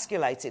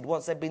 emasculated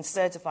once they've been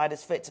certified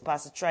as fit to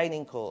pass a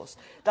training course,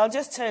 they'll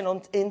just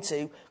turn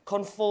into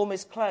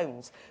conformist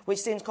clones, which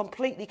seems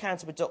completely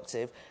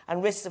counterproductive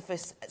and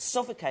risks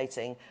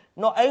suffocating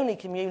not only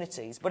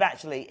communities, but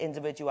actually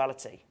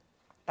individuality.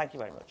 Thank you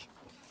very much.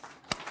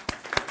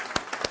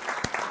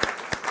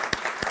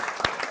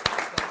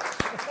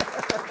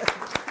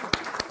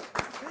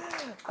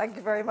 Thank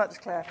you very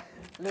much, Claire.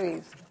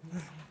 Louise.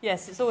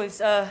 Yes, it's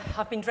always...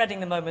 I've been dreading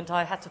the moment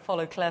I had to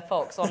follow Claire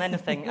Fox on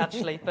anything,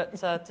 actually, but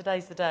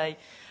today's the day.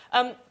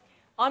 I'm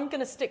going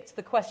to stick to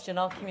the question,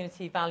 are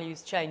community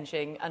values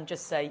changing, and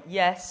just say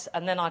yes,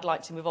 and then I'd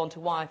like to move on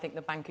to why I think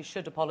the bankers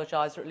should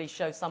apologise or at least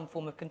show some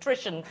form of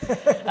contrition.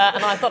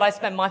 And I thought I'd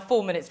spend my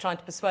 4 minutes trying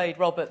to persuade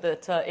Robert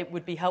that it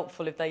would be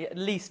helpful if they at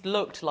least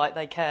looked like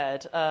they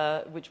cared,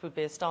 which would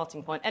be a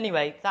starting point.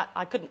 Anyway, that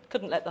I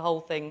couldn't let the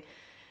whole thing...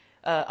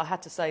 I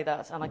had to say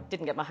that, and I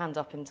didn't get my hand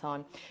up in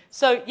time.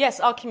 So,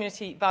 yes, are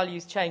community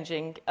values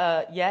changing?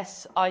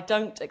 Yes, I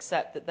don't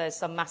accept that there's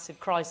some massive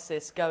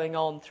crisis going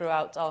on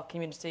throughout our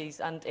communities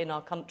and in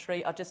our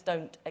country. I just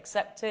don't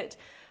accept it.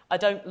 I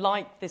don't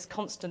like this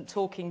constant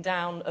talking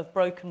down of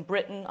broken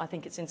Britain. I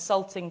think it's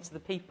insulting to the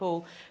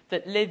people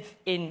that live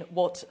in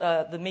what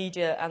the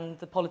media and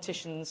the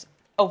politicians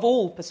of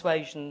all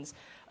persuasions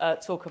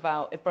talk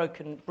about a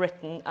broken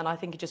Britain, and I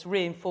think it just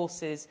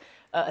reinforces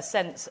a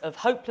sense of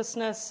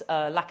hopelessness,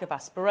 lack of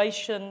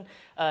aspiration,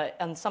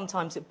 and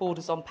sometimes it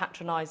borders on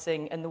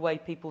patronising in the way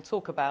people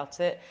talk about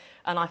it.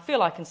 And I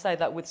feel I can say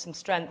that with some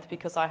strength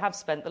because I have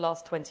spent the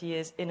last 20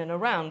 years in and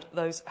around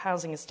those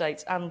housing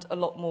estates and a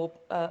lot more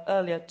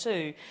earlier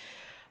too.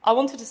 I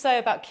wanted to say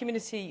about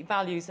community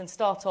values and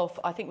start off,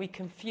 I think we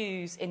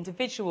confuse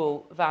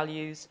individual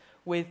values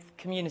with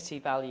community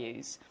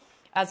values.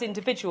 As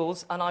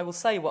individuals, and I will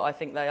say what I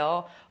think they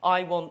are,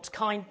 I want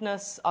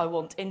kindness, I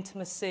want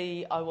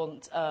intimacy, I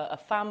want a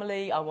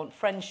family, I want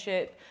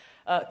friendship.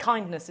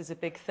 Kindness is a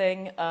big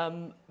thing.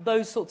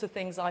 Those sorts of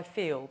things I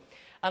feel.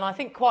 And I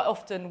think quite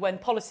often when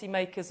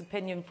policymakers,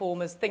 opinion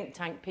formers, think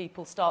tank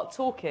people start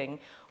talking,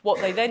 what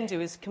they then do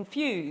is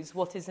confuse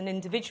what is an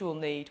individual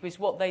need with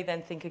what they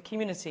then think a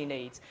community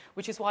needs,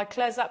 which is why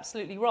Claire's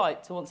absolutely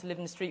right to want to live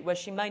in a street where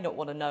she may not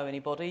want to know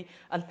anybody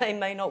and they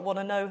may not want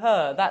to know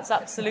her. That's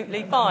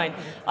absolutely fine.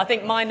 I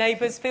think my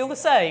neighbours feel the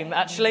same,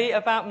 actually,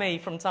 about me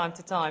from time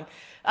to time.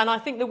 And I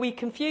think that we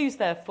confuse,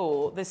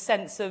 therefore, the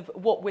sense of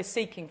what we're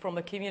seeking from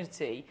a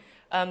community.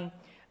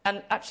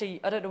 And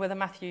actually, I don't know whether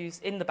Matthew's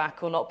in the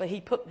back or not, but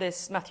he put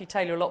this, Matthew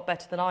Taylor, a lot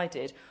better than I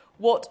did.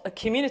 What a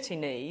community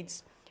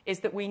needs is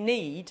that we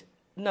need,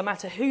 no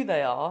matter who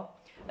they are,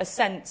 a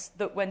sense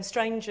that when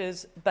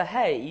strangers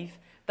behave,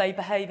 they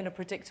behave in a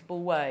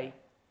predictable way.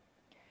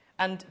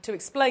 And to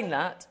explain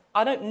that,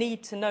 I don't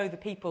need to know the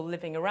people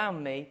living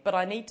around me, but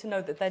I need to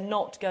know that they're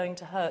not going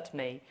to hurt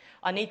me.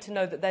 I need to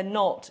know that they're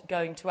not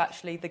going to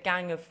actually, the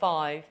gang of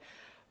five,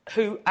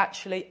 who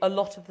actually a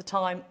lot of the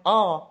time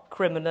are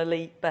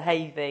criminally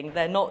behaving.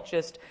 They're not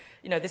just,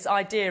 you know, this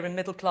idea in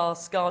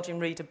middle-class Guardian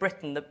reader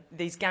Britain that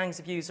these gangs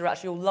of youths are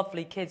actually all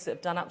lovely kids that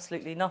have done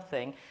absolutely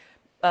nothing.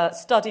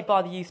 Study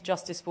by the Youth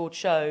Justice Board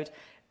showed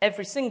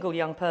every single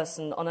young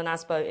person on an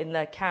ASBO in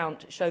their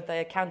count showed they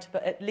accounted for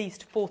at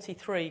least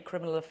 43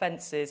 criminal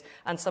offences,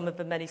 and some of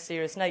them many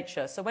serious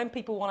nature. So when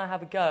people want to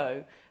have a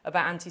go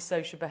about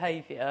antisocial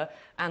behaviour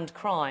and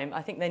crime,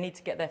 I think they need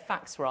to get their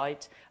facts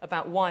right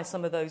about why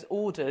some of those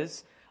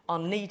orders are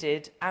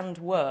needed and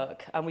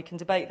work. And we can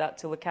debate that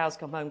till the cows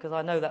come home, because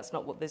I know that's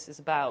not what this is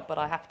about, but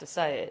I have to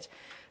say it.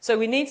 So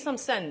we need some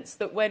sense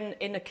that when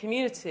in a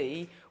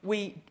community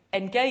we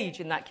engage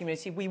in that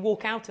community, we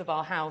walk out of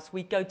our house,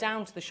 we go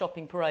down to the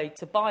shopping parade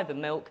to buy the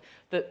milk,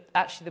 that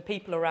actually the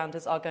people around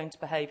us are going to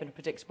behave in a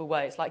predictable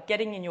way. It's like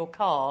getting in your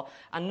car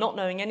and not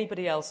knowing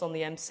anybody else on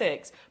the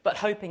M6, but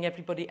hoping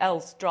everybody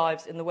else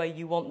drives in the way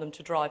you want them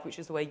to drive, which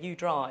is the way you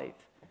drive.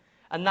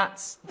 And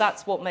that's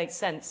what makes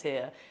sense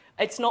here.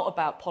 It's not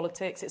about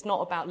politics, it's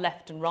not about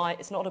left and right,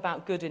 it's not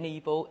about good and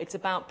evil, it's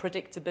about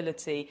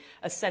predictability,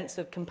 a sense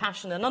of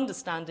compassion and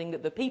understanding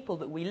that the people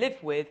that we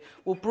live with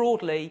will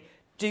broadly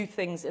do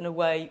things in a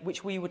way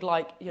which we would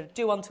like, you know,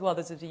 do unto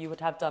others as you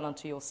would have done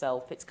unto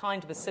yourself. It's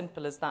kind of as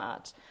simple as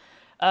that.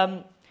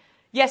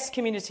 Yes,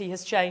 community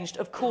has changed,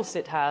 of course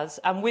it has,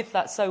 and with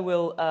that so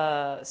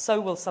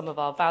will some of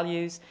our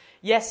values.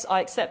 Yes,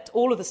 I accept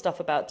all of the stuff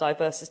about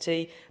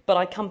diversity, but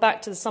I come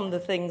back to some of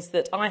the things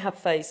that I have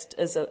faced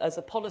as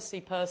a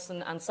policy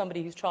person and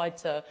somebody who's tried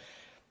to,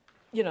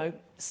 you know,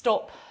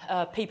 stop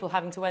people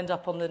having to end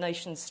up on the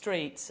nation's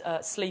streets,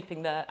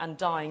 sleeping there and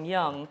dying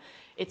young.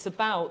 It's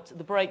about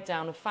the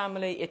breakdown of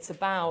family. It's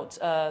about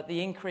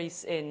the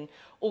increase in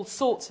all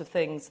sorts of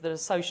things that are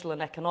social and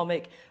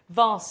economic,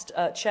 vast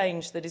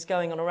change that is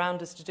going on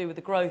around us to do with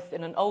the growth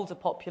in an older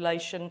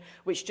population,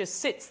 which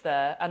just sits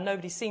there and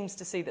nobody seems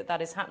to see that that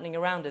is happening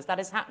around us. That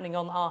is happening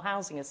on our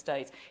housing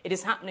estates. It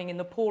is happening in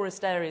the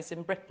poorest areas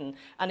in Britain,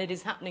 and it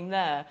is happening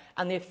there,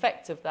 and the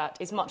effect of that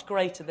is much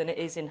greater than it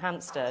is in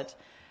Hampstead.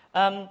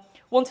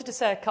 Wanted to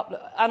say a couple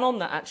of, and on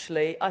that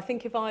actually, I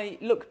think if I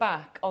look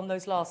back on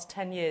those last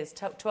 10 years,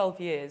 12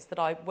 years that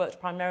I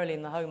worked primarily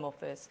in the Home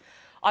Office,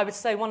 I would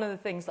say one of the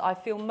things that I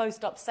feel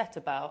most upset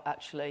about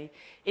actually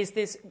is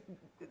this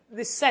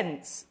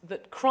sense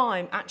that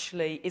crime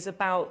actually is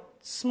about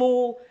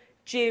small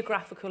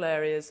geographical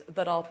areas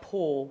that are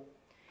poor.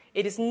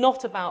 It is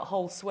not about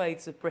whole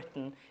swathes of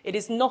Britain. It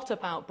is not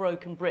about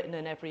broken Britain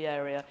in every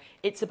area.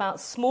 It's about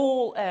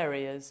small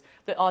areas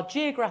that are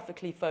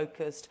geographically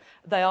focused.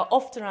 They are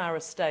often our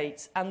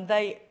estates, and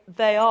they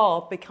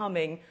are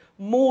becoming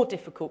more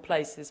difficult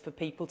places for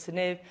people to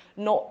live,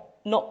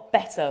 not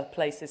better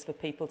places for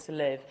people to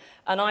live.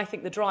 And I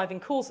think the driving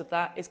cause of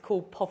that is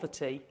called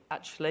poverty,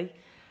 actually.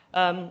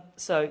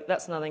 So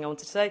that's another thing I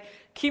wanted to say.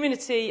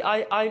 Community,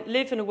 I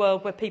live in a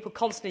world where people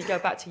constantly go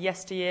back to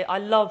yesteryear. I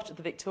loved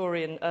the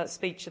Victorian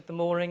speech of the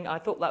mooring. I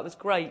thought that was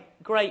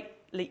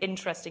greatly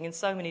interesting in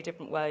so many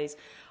different ways.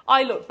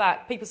 I look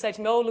back, people say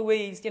to me, oh,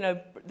 Louise, you know,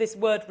 this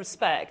word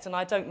respect, and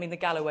I don't mean the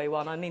Galloway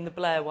one, I mean the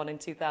Blair one in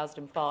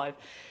 2005,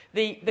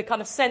 the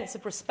kind of sense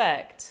of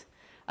respect.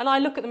 And I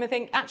look at them and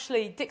think,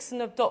 actually,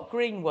 Dixon of Dock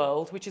Green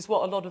world, which is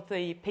what a lot of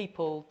the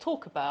people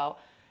talk about,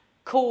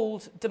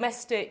 called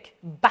domestic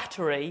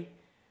battery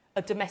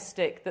a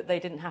domestic that they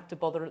didn't have to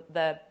bother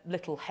their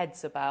little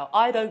heads about.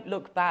 I don't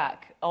look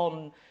back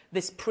on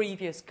this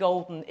previous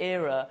golden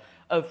era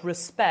of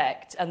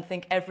respect and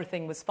think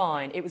everything was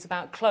fine. It was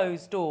about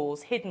closed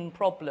doors, hidden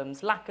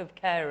problems, lack of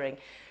caring,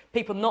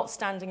 people not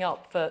standing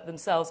up for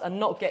themselves and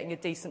not getting a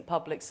decent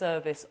public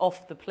service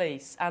off the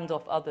police and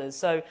off others.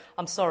 So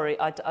I'm sorry,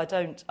 I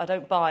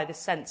don't buy this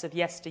sense of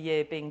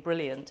yesteryear being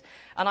brilliant.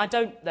 And I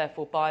don't,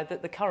 therefore, buy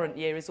that the current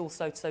year is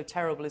also so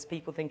terrible as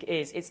people think it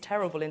is. It's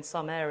terrible in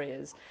some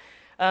areas.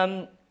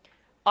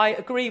 I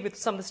agree with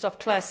some of the stuff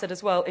Claire said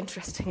as well,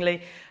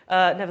 interestingly.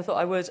 Never thought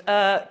I would.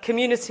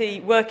 Community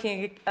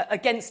working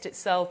against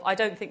itself. I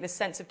don't think this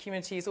sense of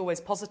community is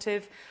always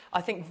positive.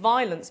 I think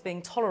violence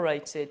being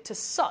tolerated to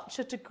such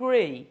a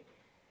degree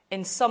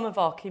in some of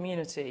our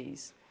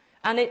communities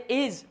And it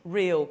is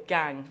real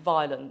gang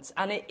violence,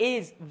 and it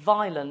is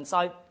violence.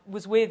 I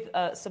was with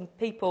some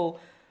people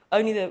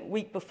only the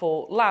week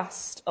before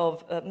last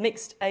of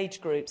mixed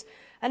age groups,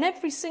 and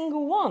every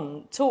single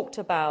one talked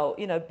about,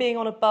 you know, being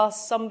on a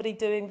bus, somebody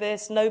doing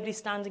this, nobody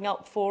standing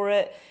up for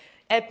it.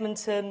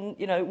 Edmonton,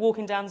 you know,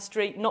 walking down the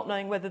street, not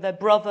knowing whether their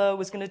brother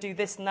was going to do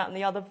this and that and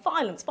the other.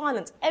 Violence,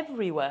 violence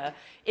everywhere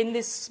in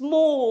this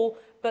small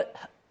but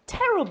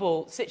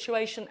terrible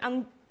situation.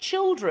 And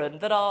children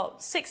that are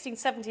 16,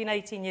 17,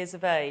 18 years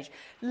of age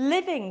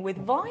living with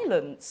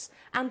violence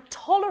and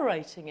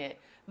tolerating it.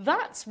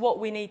 That's what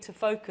we need to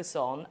focus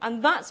on,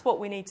 and that's what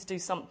we need to do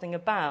something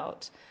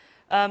about.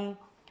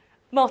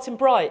 Martin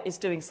Bright is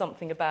doing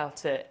something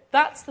about it.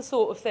 That's the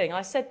sort of thing.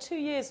 I said 2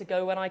 years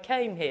ago when I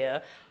came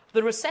here,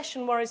 the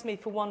recession worries me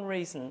for one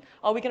reason.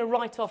 Are we going to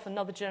write off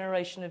another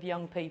generation of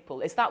young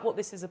people? Is that what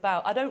this is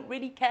about? I don't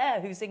really care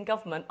who's in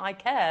government. I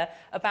care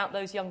about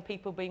those young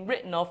people being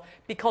written off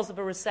because of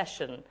a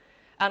recession.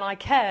 And I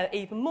care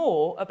even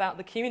more about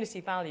the community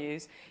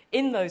values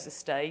in those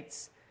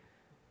estates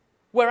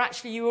where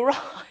actually you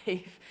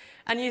arrive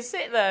and you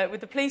sit there with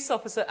the police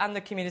officer and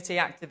the community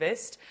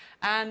activist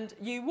and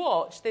you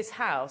watch this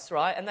house,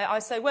 right? And I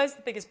say, where's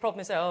the biggest problem?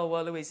 They say, oh,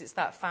 well, Louise, it's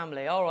that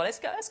family. All right, let's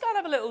go and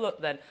have a little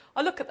look then.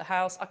 I look at the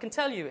house. I can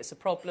tell you it's a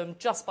problem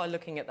just by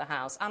looking at the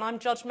house. And I'm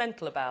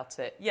judgmental about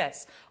it.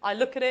 Yes, I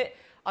look at it.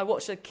 I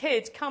watch a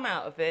kid come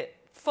out of it,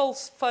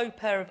 faux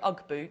pair of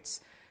Ugg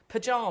boots,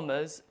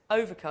 pyjamas,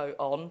 overcoat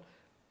on.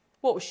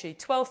 What was she?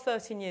 12,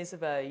 13 years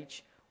of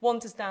age,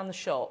 wanders down the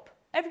shop.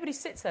 Everybody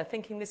sits there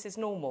thinking this is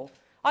normal.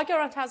 I go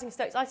around housing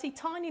estates, I see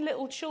tiny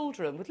little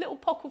children with little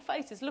pockled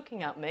faces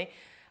looking at me,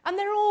 and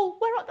they're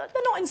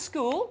not in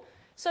school.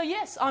 So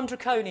yes, I'm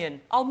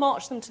draconian. I'll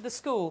march them to the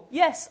school.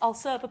 Yes, I'll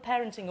serve a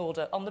parenting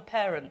order on the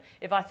parent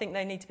if I think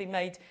they need to be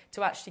made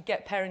to actually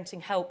get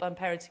parenting help and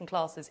parenting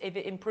classes, if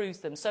it improves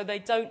them, so they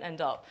don't end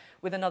up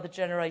with another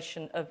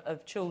generation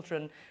of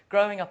children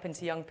growing up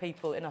into young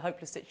people in a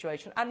hopeless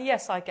situation. And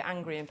yes, I get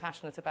angry and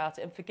passionate about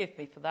it, and forgive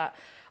me for that.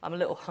 I'm a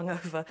little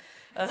hungover.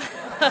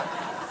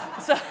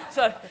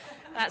 So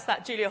that's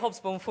that Julia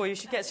Hobsbawm for you.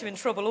 She gets you in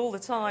trouble all the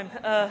time,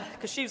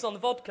 because she was on the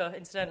vodka,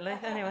 incidentally.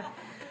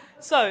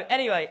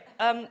 Anyway,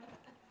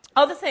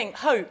 other thing,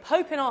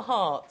 hope in our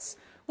hearts.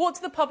 What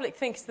do the public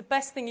think is the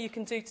best thing you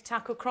can do to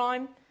tackle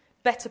crime?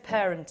 Better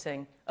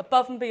parenting,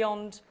 above and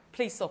beyond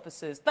police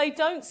officers. They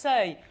don't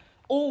say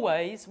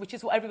always, which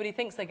is what everybody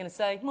thinks they're going to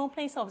say, more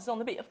police officers on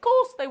the beat. Of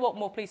course they want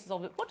more police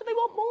officers. What do they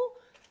want more?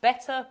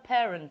 Better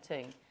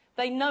parenting.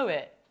 They know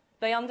it,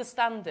 they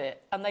understand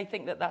it, and they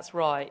think that that's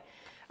right.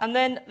 And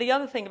then the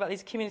other thing about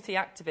these community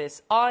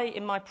activists, I,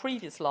 in my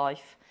previous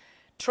life,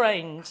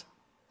 trained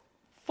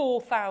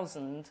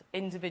 4,000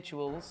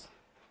 individuals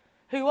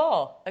who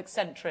are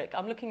eccentric.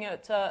 I'm looking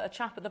at a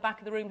chap at the back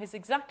of the room who's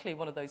exactly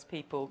one of those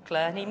people,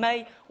 Claire, and he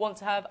may want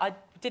to have... I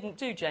didn't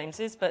do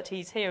James's, but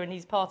he's here and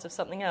he's part of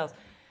something else.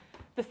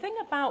 The thing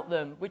about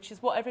them, which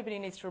is what everybody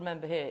needs to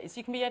remember here, is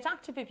you can be as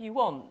active if you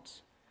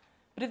want,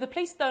 but if the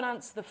police don't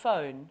answer the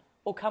phone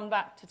or come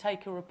back to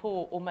take a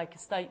report or make a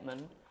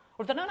statement,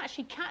 or if they don't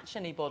actually catch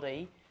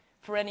anybody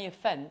for any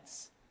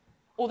offence,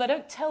 or they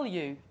don't tell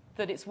you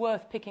that it's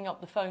worth picking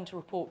up the phone to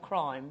report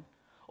crime,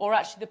 or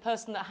actually the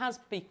person that has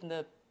beaten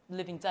the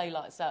living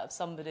daylights out of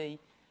somebody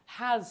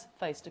has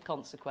faced a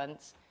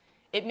consequence,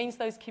 it means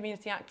those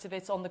community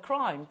activists on the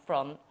crime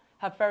front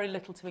have very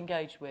little to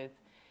engage with.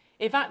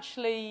 If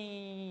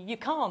actually you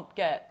can't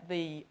get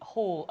the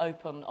hall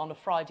open on a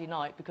Friday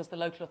night because the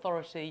local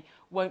authority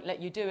won't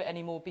let you do it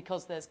anymore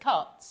because there's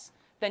cuts,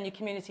 then your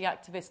community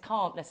activists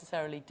can't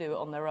necessarily do it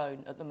on their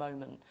own at the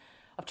moment.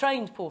 I've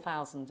trained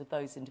 4,000 of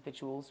those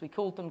individuals. We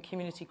called them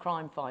community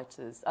crime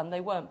fighters, and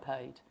they weren't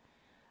paid.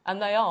 And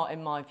they are,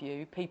 in my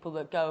view, people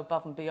that go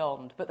above and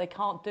beyond, but they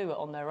can't do it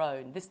on their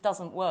own. This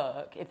doesn't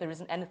work if there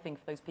isn't anything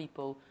for those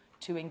people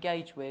to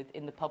engage with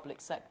in the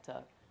public sector.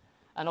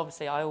 And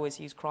obviously, I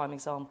always use crime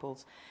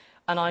examples.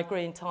 And I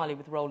agree entirely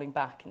with rolling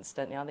back,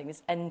 incidentally. I think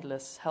this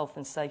endless health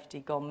and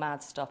safety gone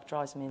mad stuff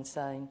drives me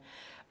insane.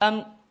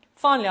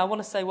 Finally, I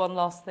want to say one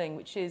last thing,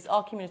 which is,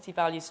 are community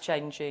values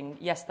changing?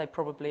 Yes, they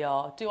probably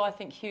are. Do I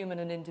think human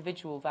and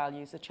individual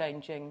values are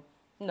changing?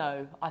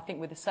 No, I think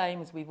we're the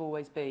same as we've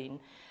always been.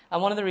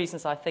 And one of the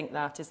reasons I think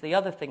that is the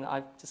other thing that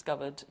I've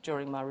discovered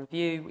during my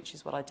review, which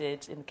is what I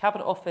did in the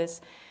Cabinet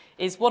Office,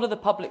 is what are the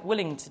public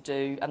willing to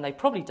do, and they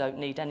probably don't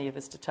need any of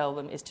us to tell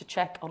them, is to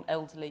check on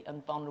elderly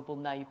and vulnerable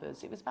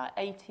neighbours. It was about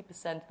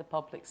 80% of the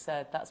public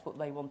said that's what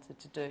they wanted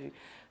to do.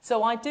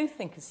 So I do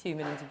think as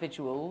human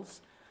individuals,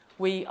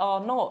 we are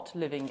not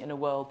living in a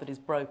world that is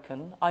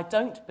broken. I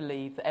don't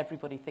believe that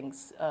everybody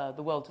thinks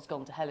the world has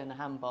gone to hell in a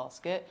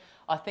handbasket.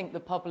 I think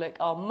the public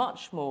are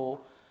much more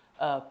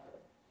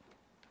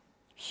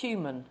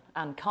human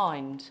and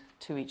kind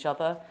to each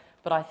other,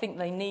 but I think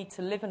they need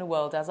to live in a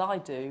world, as I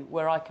do,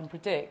 where I can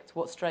predict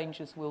what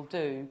strangers will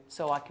do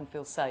so I can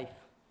feel safe.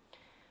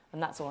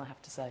 And that's all I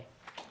have to say.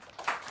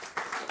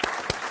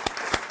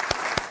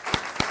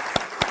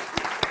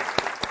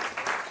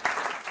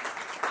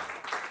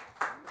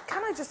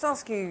 Can I I just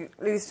ask you,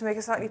 Louise, to make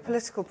a slightly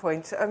political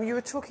point? You were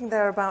talking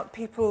there about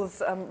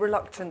people's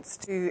reluctance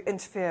to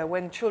interfere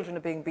when children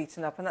are being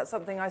beaten up, and that's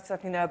something I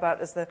certainly know about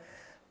as the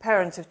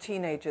parent of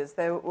teenagers.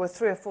 There were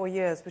 3 or 4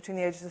 years between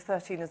the ages of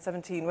 13 and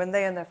 17 when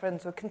they and their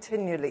friends were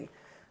continually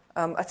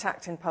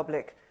attacked in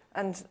public,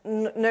 and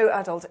no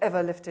adult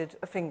ever lifted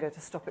a finger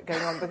to stop it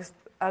going on because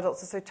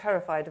adults are so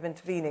terrified of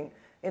intervening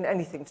in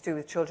anything to do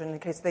with children in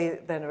case they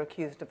then are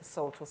accused of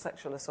assault or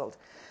sexual assault.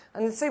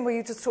 And in the same way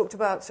you just talked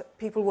about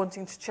people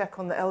wanting to check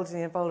on the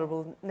elderly and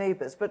vulnerable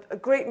neighbours, but a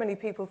great many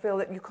people feel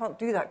that you can't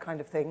do that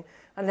kind of thing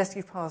unless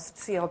you've passed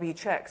CRB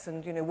checks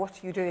and, you know,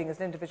 what are you doing as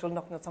an individual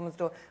knocking on someone's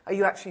door? Are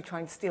you actually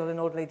trying to steal an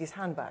old lady's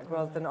handbag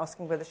rather than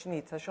asking whether she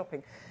needs her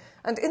shopping?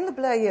 And in the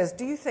Blair years,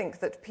 do you think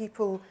that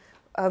people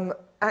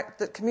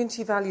that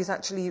community values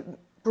actually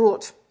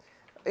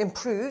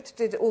improved?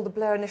 Did all the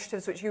Blair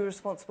initiatives which you were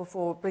responsible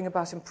for bring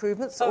about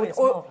improvements? Oh, it's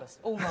marvellous.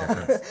 All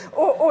marvellous.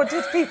 or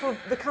did people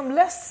become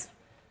less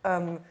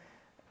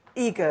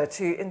eager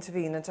to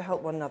intervene and to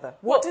help one another?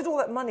 What did all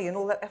that money and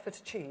all that effort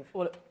achieve?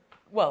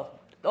 Well,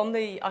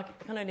 I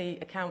can only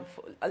account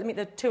for... I mean,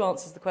 there are 2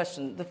 answers to the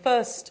question. The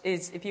first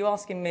is, if you're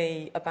asking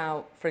me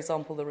about, for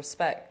example, the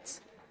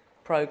Respect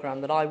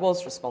programme that I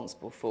was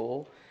responsible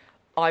for,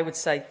 I would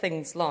say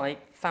things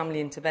like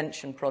family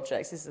intervention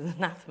projects. This is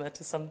anathema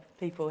to some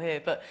people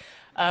here, but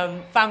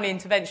family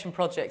intervention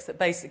projects that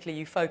basically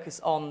you focus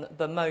on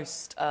the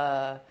most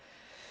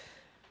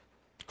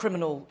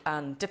criminal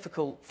and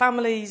difficult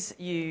families.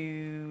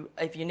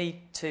 If you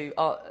need to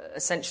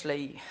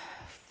essentially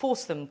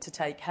force them to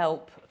take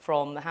help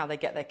from how they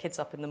get their kids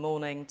up in the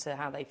morning to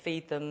how they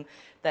feed them.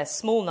 There's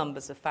small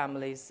numbers of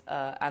families,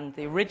 and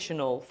the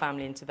original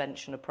family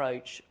intervention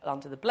approach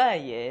under the Blair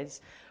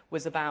years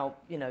was about,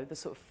 you know, the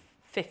sort of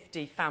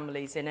 50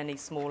 families in any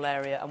small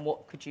area, and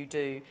what could you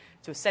do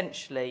to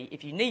essentially,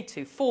 if you need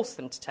to, force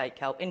them to take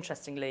help.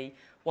 Interestingly,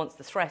 once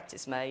the threat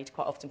is made,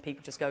 quite often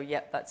people just go,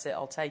 yep, that's it,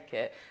 I'll take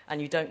it, and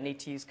you don't need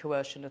to use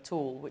coercion at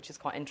all, which is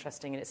quite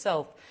interesting in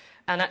itself.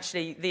 And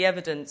actually, the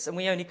evidence, and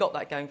we only got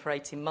that going for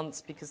 18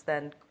 months because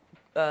then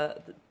the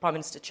Prime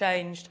Minister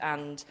changed,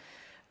 and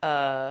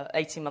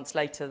 18 months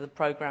later the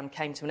programme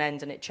came to an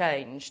end and it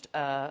changed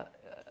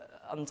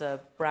under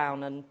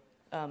Brown and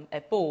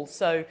Ed Ball.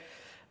 So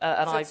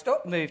I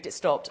moved, it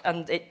stopped.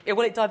 And it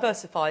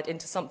diversified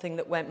into something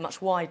that went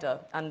much wider.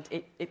 And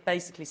it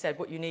basically said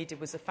what you needed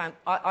was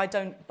I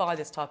don't buy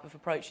this type of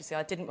approach. You see,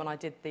 I didn't when I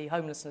did the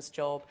homelessness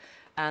job,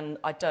 and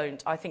I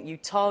don't. I think you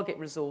target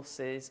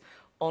resources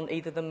on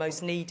either the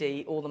most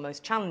needy or the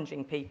most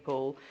challenging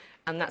people,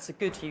 and that's a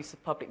good use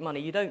of public money.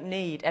 You don't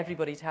need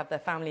everybody to have their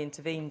family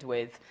intervened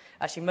with.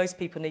 Actually, most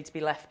people need to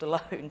be left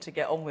alone to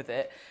get on with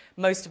it.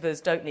 Most of us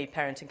don't need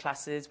parenting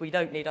classes. We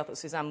don't need, I thought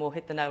Suzanne Moore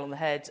hit the nail on the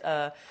head,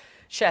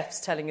 chefs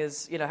telling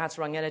us, you know, how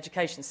to run an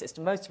education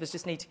system. Most of us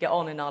just need to get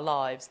on in our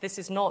lives. This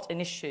is not an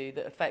issue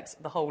that affects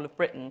the whole of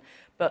Britain,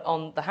 but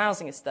on the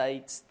housing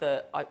estates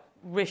that I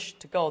wish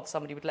to God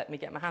somebody would let me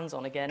get my hands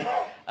on again,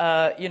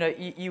 you know,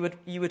 you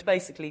would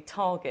basically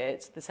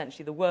target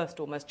essentially the worst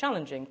or most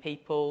challenging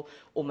people,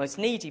 or most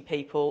needy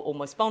people, or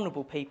most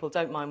vulnerable people.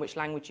 Don't mind which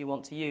language you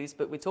want to use,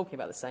 but we're talking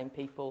about the same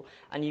people,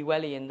 and you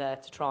welly in there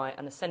to try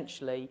and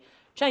essentially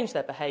change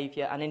their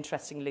behaviour. And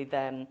interestingly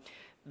then,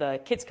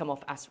 the kids come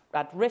off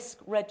at-risk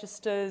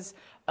registers,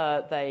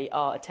 they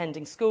are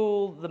attending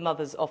school, the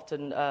mothers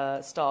often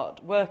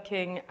start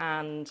working,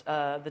 and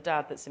the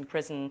dad that's in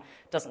prison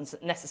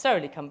doesn't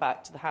necessarily come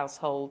back to the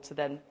household to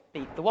then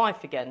beat the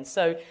wife again.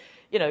 So,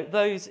 you know,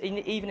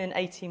 even in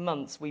 18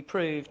 months, we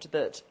proved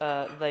that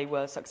they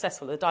were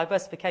successful. The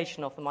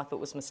diversification of them, I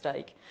thought, was a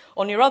mistake.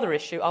 On your other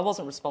issue, I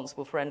wasn't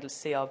responsible for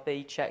endless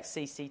CRB checks,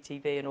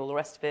 CCTV, and all the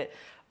rest of it.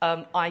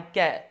 I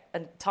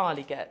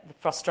entirely get the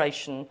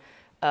frustration.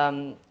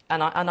 And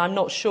I'm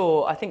not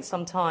sure. I think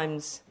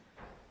sometimes,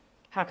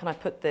 how can I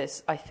put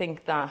this? I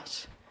think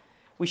that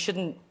we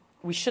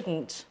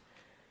shouldn't.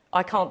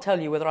 I can't tell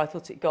you whether I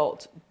thought it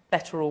got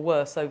better or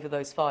worse over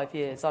those 5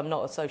 years. I'm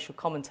not a social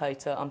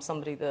commentator. I'm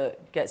somebody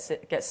that gets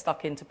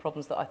stuck into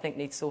problems that I think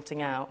need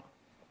sorting out.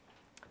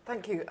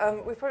 Thank you.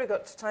 We've probably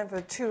got time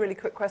for 2 really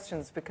quick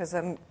questions because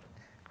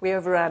we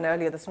overran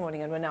earlier this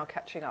morning and we're now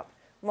catching up.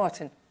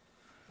 Martin.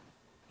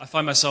 I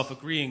find myself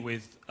agreeing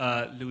with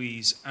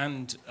Louise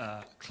and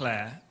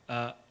Claire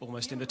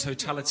almost in the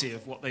totality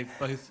of what they've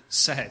both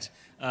said,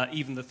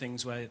 even the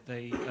things where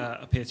they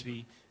appear to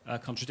be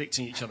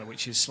contradicting each other,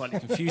 which is slightly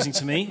confusing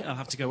to me. I'll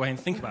have to go away and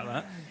think about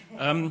that.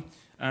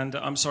 And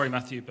I'm sorry,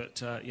 Matthew, but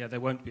yeah,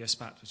 there won't be a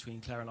spat between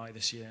Claire and I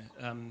this year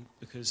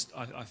because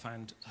I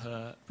found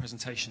her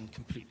presentation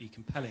completely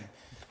compelling.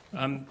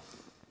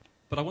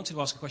 But I wanted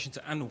to ask a question to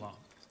Anwar.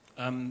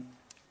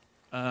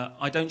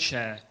 I don't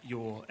share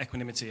your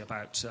equanimity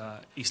about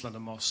East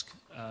London Mosque.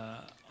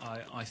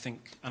 I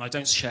think, and I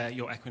don't share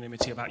your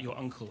equanimity about your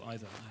uncle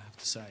either, I have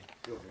to say.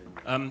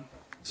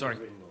 Sorry,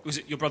 was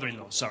it your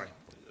brother-in-law? Sorry,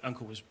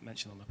 uncle was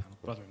mentioned on the panel,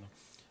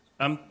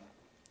 brother-in-law.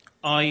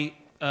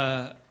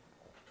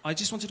 I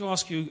just wanted to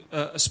ask you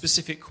a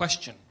specific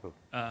question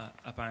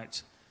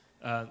about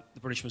the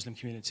British Muslim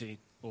community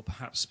or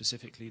perhaps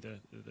specifically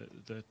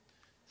the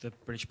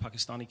British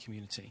Pakistani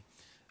community.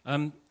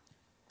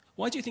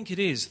 Why do you think it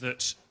is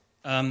that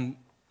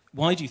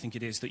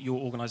your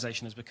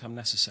organisation has become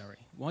necessary?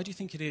 Why do you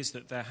think it is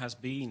that there has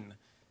been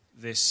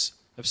this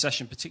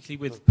obsession, particularly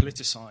with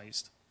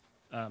politicised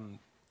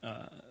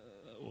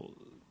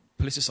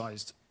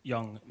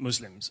young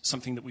Muslims,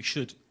 something that we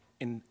should,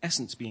 in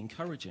essence, be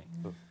encouraging?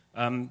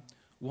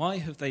 Why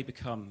have they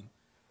become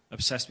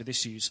obsessed with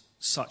issues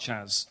such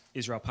as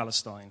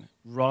Israel-Palestine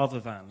rather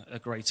than a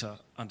greater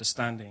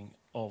understanding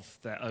of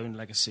their own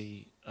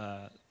legacy,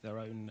 their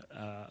own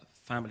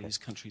families,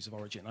 countries of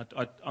origin?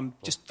 I'm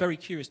just very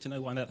curious to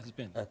know why that has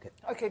been.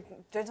 Okay,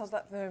 don't answer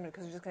that for the moment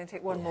because we're just going to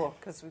take one more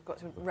because we've got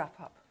to wrap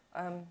up.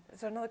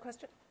 Is there another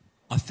question?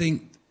 I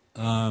think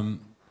a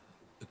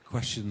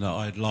question that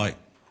I'd like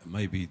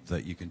maybe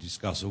that you can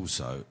discuss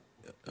also,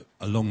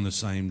 along the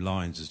same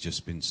lines as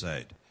just been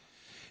said,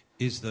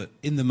 is that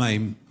in the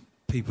main,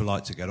 people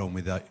like to get on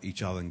with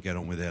each other and get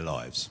on with their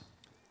lives.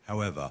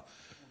 However,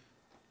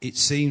 it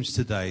seems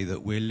today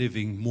that we're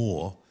living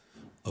more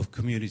of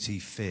community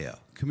fear.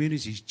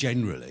 Communities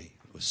generally,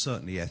 or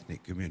certainly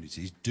ethnic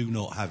communities, do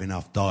not have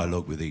enough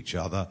dialogue with each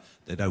other.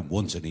 They don't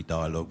want any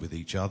dialogue with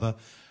each other,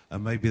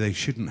 and maybe they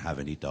shouldn't have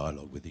any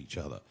dialogue with each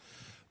other.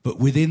 But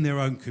within their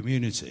own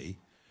community,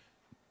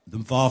 the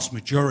vast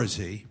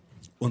majority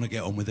want to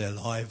get on with their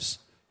lives,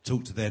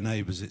 talk to their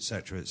neighbours,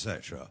 etc.,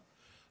 etc.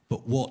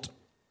 But what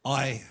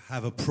I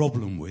have a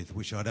problem with,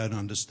 which I don't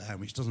understand,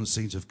 which doesn't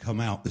seem to have come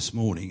out this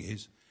morning,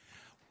 is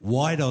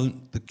why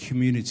don't the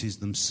communities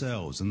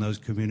themselves and those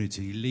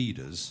community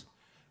leaders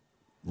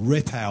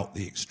rip out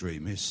the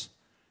extremists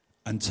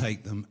and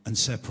take them and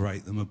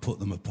separate them and put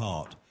them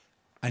apart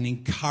and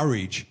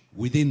encourage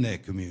within their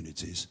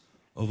communities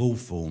of all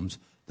forms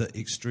that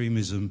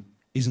extremism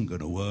isn't going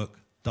to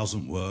work,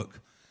 doesn't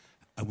work,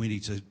 and we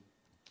need to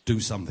do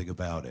something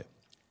about it.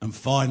 And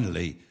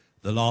finally,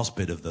 the last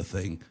bit of the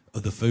thing,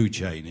 of the food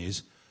chain,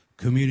 is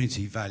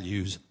community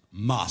values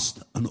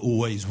must and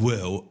always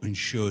will and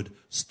should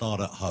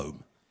start at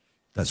home.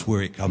 That's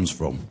where it comes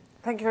from.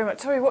 Thank you very much.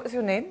 Sorry, what was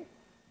your name?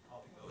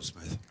 Harvey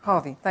Goldsmith.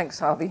 Harvey. Thanks,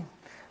 Harvey.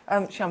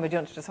 Shyamba, do you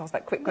want to just ask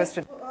that quick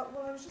question? Well,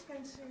 I was just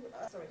going to...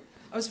 sorry.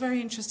 I was very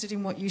interested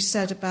in what you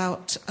said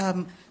about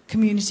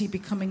community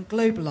becoming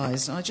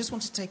globalised. And I just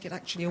want to take it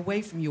actually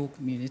away from your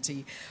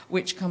community,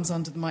 which comes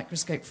under the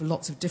microscope for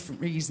lots of different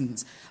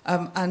reasons,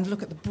 and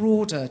look at the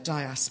broader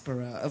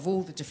diaspora of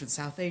all the different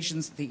South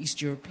Asians, the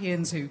East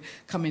Europeans who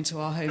come into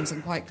our homes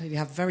and quite clearly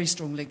have very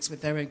strong links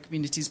with their own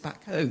communities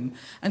back home.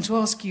 And to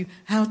ask you,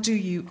 how do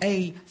you,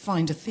 A,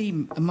 find a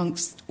theme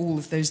amongst all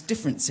of those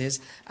differences,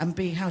 and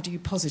B, how do you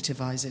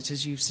positivise it,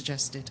 as you've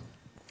suggested?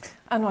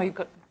 Anwar, you've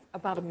got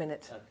about a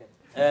minute. Okay.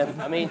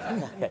 I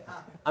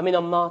mean,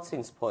 on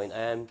Martin's point,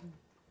 I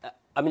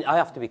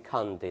have to be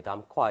candid.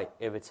 I'm quite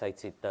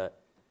irritated that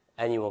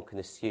anyone can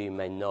assume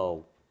they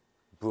know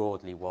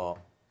broadly what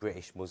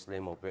British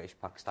Muslim or British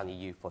Pakistani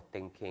youth are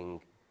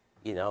thinking.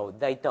 You know,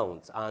 they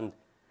don't. And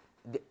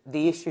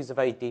the issues are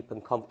very deep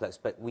and complex,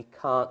 but we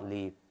can't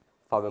leave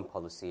foreign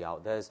policy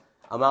out.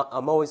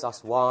 I'm always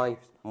asked why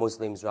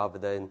Muslims rather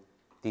than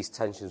these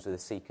tensions with the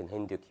Sikh and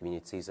Hindu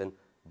communities, and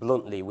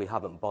bluntly, we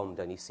haven't bombed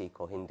any Sikh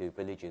or Hindu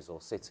villages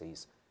or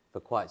cities for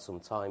quite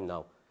some time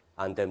now.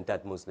 And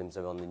dead Muslims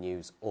are on the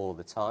news all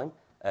the time,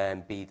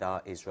 be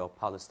that Israel,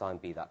 Palestine,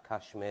 be that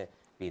Kashmir,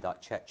 be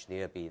that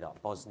Chechnya, be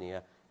that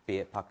Bosnia, be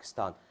it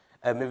Pakistan.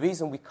 The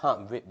reason we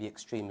can't rip the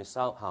extremists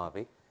out,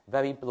 Harvey,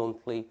 very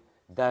bluntly,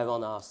 they're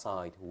on our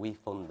side. We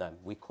fund them.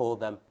 We call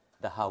them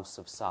the House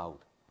of Saud.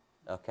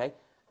 Okay?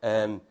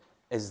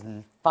 As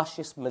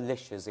fascist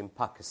militias in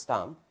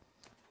Pakistan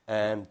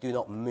do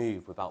not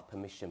move without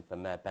permission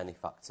from their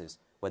benefactors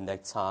when they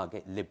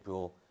target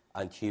liberal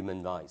and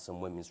human rights and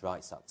women's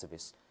rights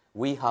activists.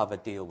 We have a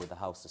deal with the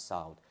House of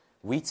Saud.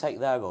 We take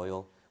their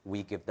oil,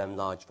 we give them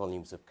large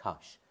volumes of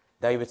cash.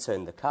 They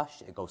return the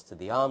cash, it goes to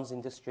the arms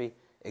industry,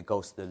 it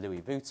goes to the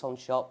Louis Vuitton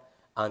shop,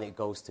 and it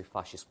goes to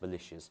fascist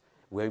militias.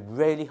 We're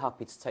really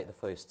happy to take the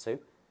first two.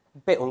 A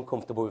bit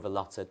uncomfortable with the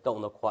latter,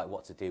 don't know quite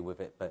what to do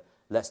with it, but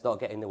let's not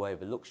get in the way of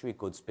the luxury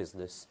goods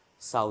business,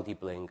 Saudi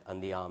bling,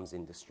 and the arms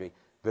industry.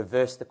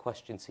 Reverse the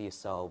question to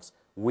yourselves.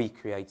 We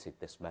created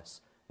this mess,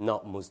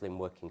 not Muslim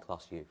working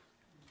class youth.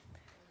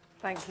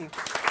 Thank you.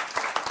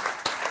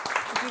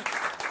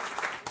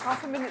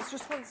 Half a minute's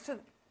response to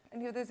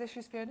any of those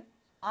issues, Fiona?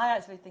 I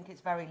actually think it's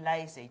very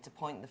lazy to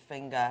point the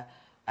finger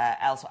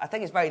elsewhere. I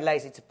think it's very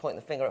lazy to point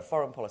the finger at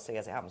foreign policy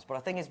as it happens, but I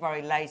think it's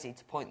very lazy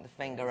to point the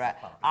finger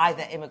at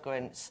either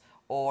immigrants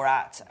or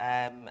at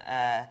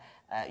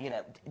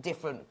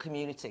different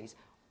communities.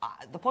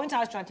 The point I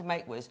was trying to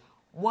make was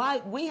why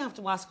we have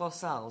to ask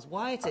ourselves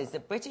why it is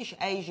that British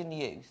Asian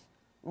youth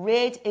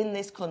reared in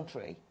this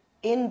country,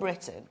 in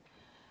Britain,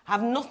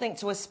 have nothing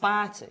to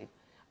aspire to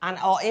and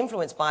are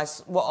influenced by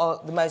what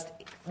are the most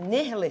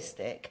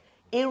nihilistic,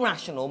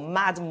 irrational,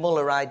 mad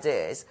Muller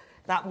ideas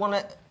that want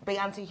to be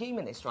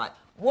anti-humanist, right?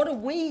 What are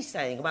we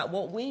saying about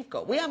what we've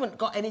got? We haven't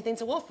got anything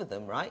to offer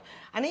them, right?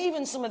 And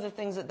even some of the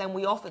things that then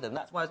we offer them,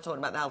 that's why I was talking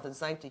about the health and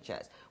safety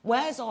checks.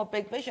 Where's our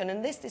big vision?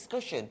 And this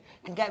discussion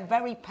can get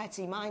very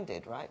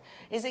petty-minded, right?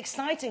 It's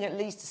exciting at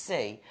least to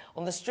see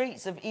on the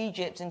streets of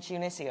Egypt and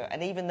Tunisia,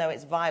 and even though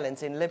it's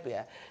violent in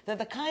Libya, that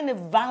the kind of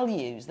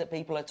values that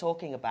people are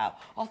talking about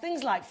are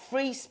things like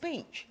free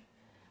speech.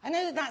 I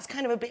know that that's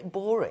kind of a bit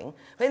boring,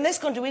 but in this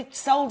country we've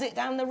sold it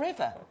down the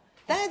river.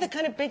 They're the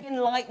kind of big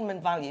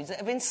Enlightenment values that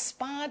have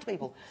inspired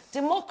people.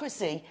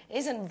 Democracy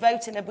isn't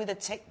voting with a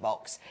tick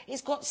box.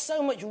 It's got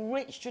so much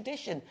rich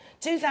tradition.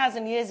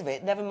 2,000 years of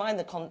it, never mind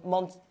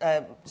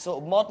the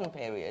sort of modern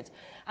period.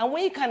 And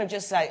we kind of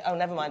just say, oh,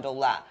 never mind all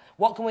that.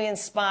 What can we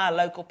inspire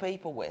local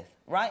people with,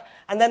 right?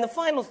 And then the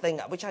final thing,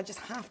 which I just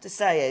have to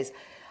say is,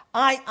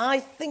 I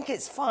think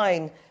it's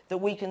fine that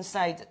we can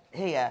say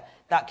here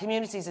that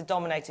communities are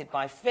dominated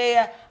by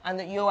fear and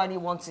that you only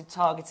wanted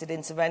targeted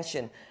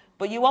intervention.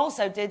 But you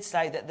also did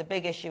say that the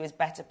big issue is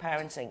better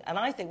parenting. And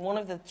I think one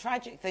of the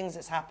tragic things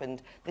that's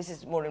happened, this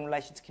is more in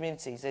relation to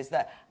communities, is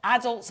that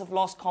adults have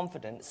lost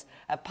confidence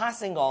at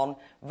passing on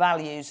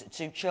values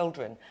to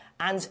children.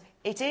 And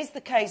it is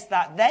the case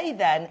that they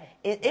then,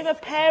 if a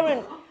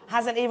parent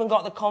hasn't even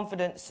got the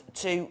confidence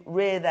to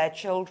rear their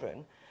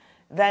children,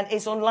 then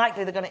it's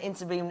unlikely they're going to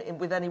intervene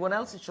with anyone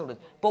else's children.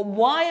 But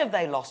why have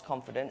they lost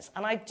confidence?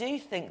 And I do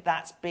think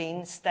that's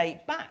been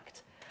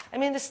state-backed. I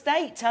mean, the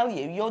state tell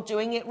you you're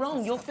doing it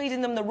wrong. You're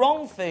feeding them the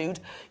wrong food.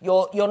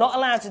 You're not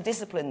allowed to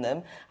discipline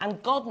them.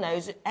 And God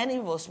knows any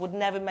of us would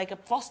never make a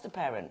foster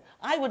parent.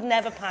 I would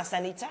never pass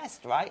any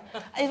test, right?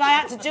 If I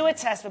had to do a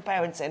test for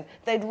parenting,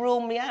 they'd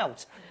rule me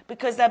out.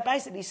 Because they're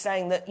basically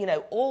saying that, you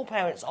know, all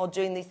parents are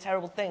doing these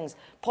terrible things,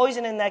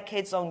 poisoning their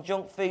kids on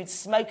junk food,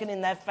 smoking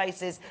in their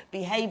faces,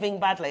 behaving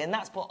badly. And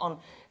that's put on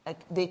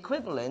the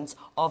equivalent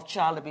of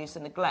child abuse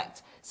and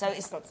neglect. So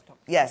it's... Stop.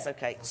 Yes,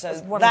 OK. So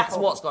that's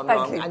what's gone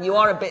wrong. And you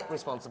are a bit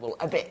responsible.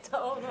 A bit.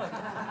 Oh, no.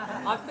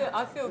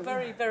 I feel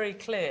very, very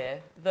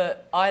clear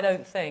that I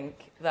don't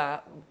think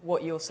that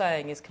what you're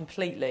saying is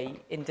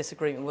completely in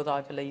disagreement with what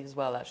I believe as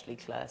well, actually,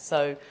 Claire.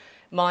 So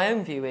my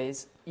own view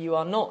is you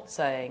are not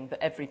saying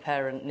that every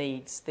parent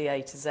needs the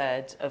A to Z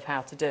of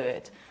how to do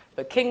it.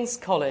 But King's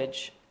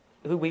College,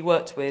 who we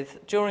worked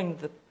with during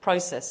the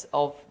process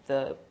of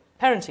the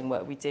parenting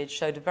work we did,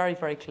 showed a very,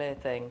 very clear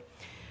thing,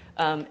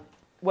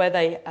 where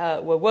they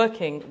were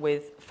working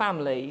with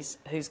families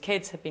whose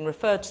kids had been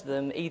referred to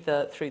them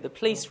either through the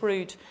police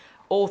route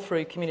or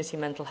through community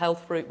mental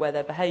health route, where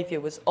their behaviour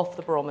was off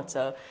the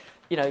barometer,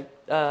 you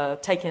know,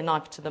 taking a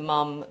knife to the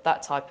mum,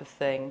 that type of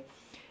thing.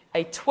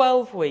 A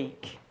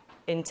 12-week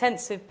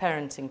intensive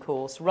parenting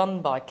course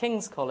run by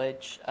King's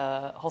College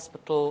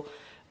Hospital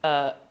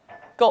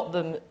got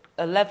them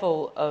a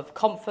level of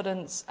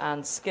confidence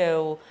and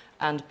skill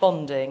and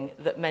bonding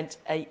that meant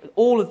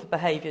all of the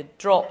behaviour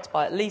dropped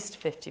by at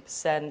least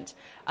 50%,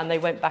 and they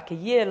went back a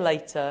year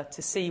later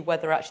to see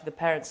whether actually the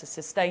parents had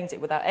sustained it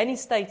without any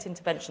state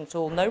intervention at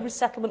all, no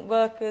resettlement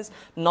workers,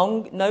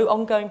 no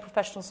ongoing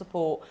professional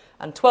support,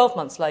 and 12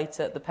 months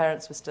later the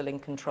parents were still in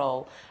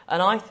control.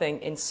 And I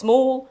think in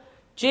small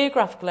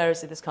geographical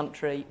areas of this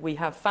country, we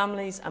have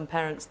families and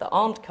parents that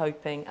aren't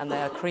coping, and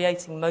they are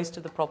creating most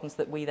of the problems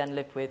that we then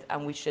live with,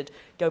 and we should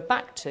go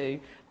back to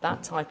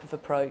that type of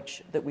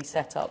approach that we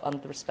set up under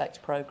the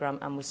Respect programme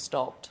and was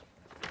stopped.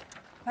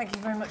 Thank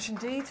you very much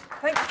indeed.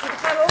 Thank you to the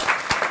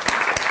panel.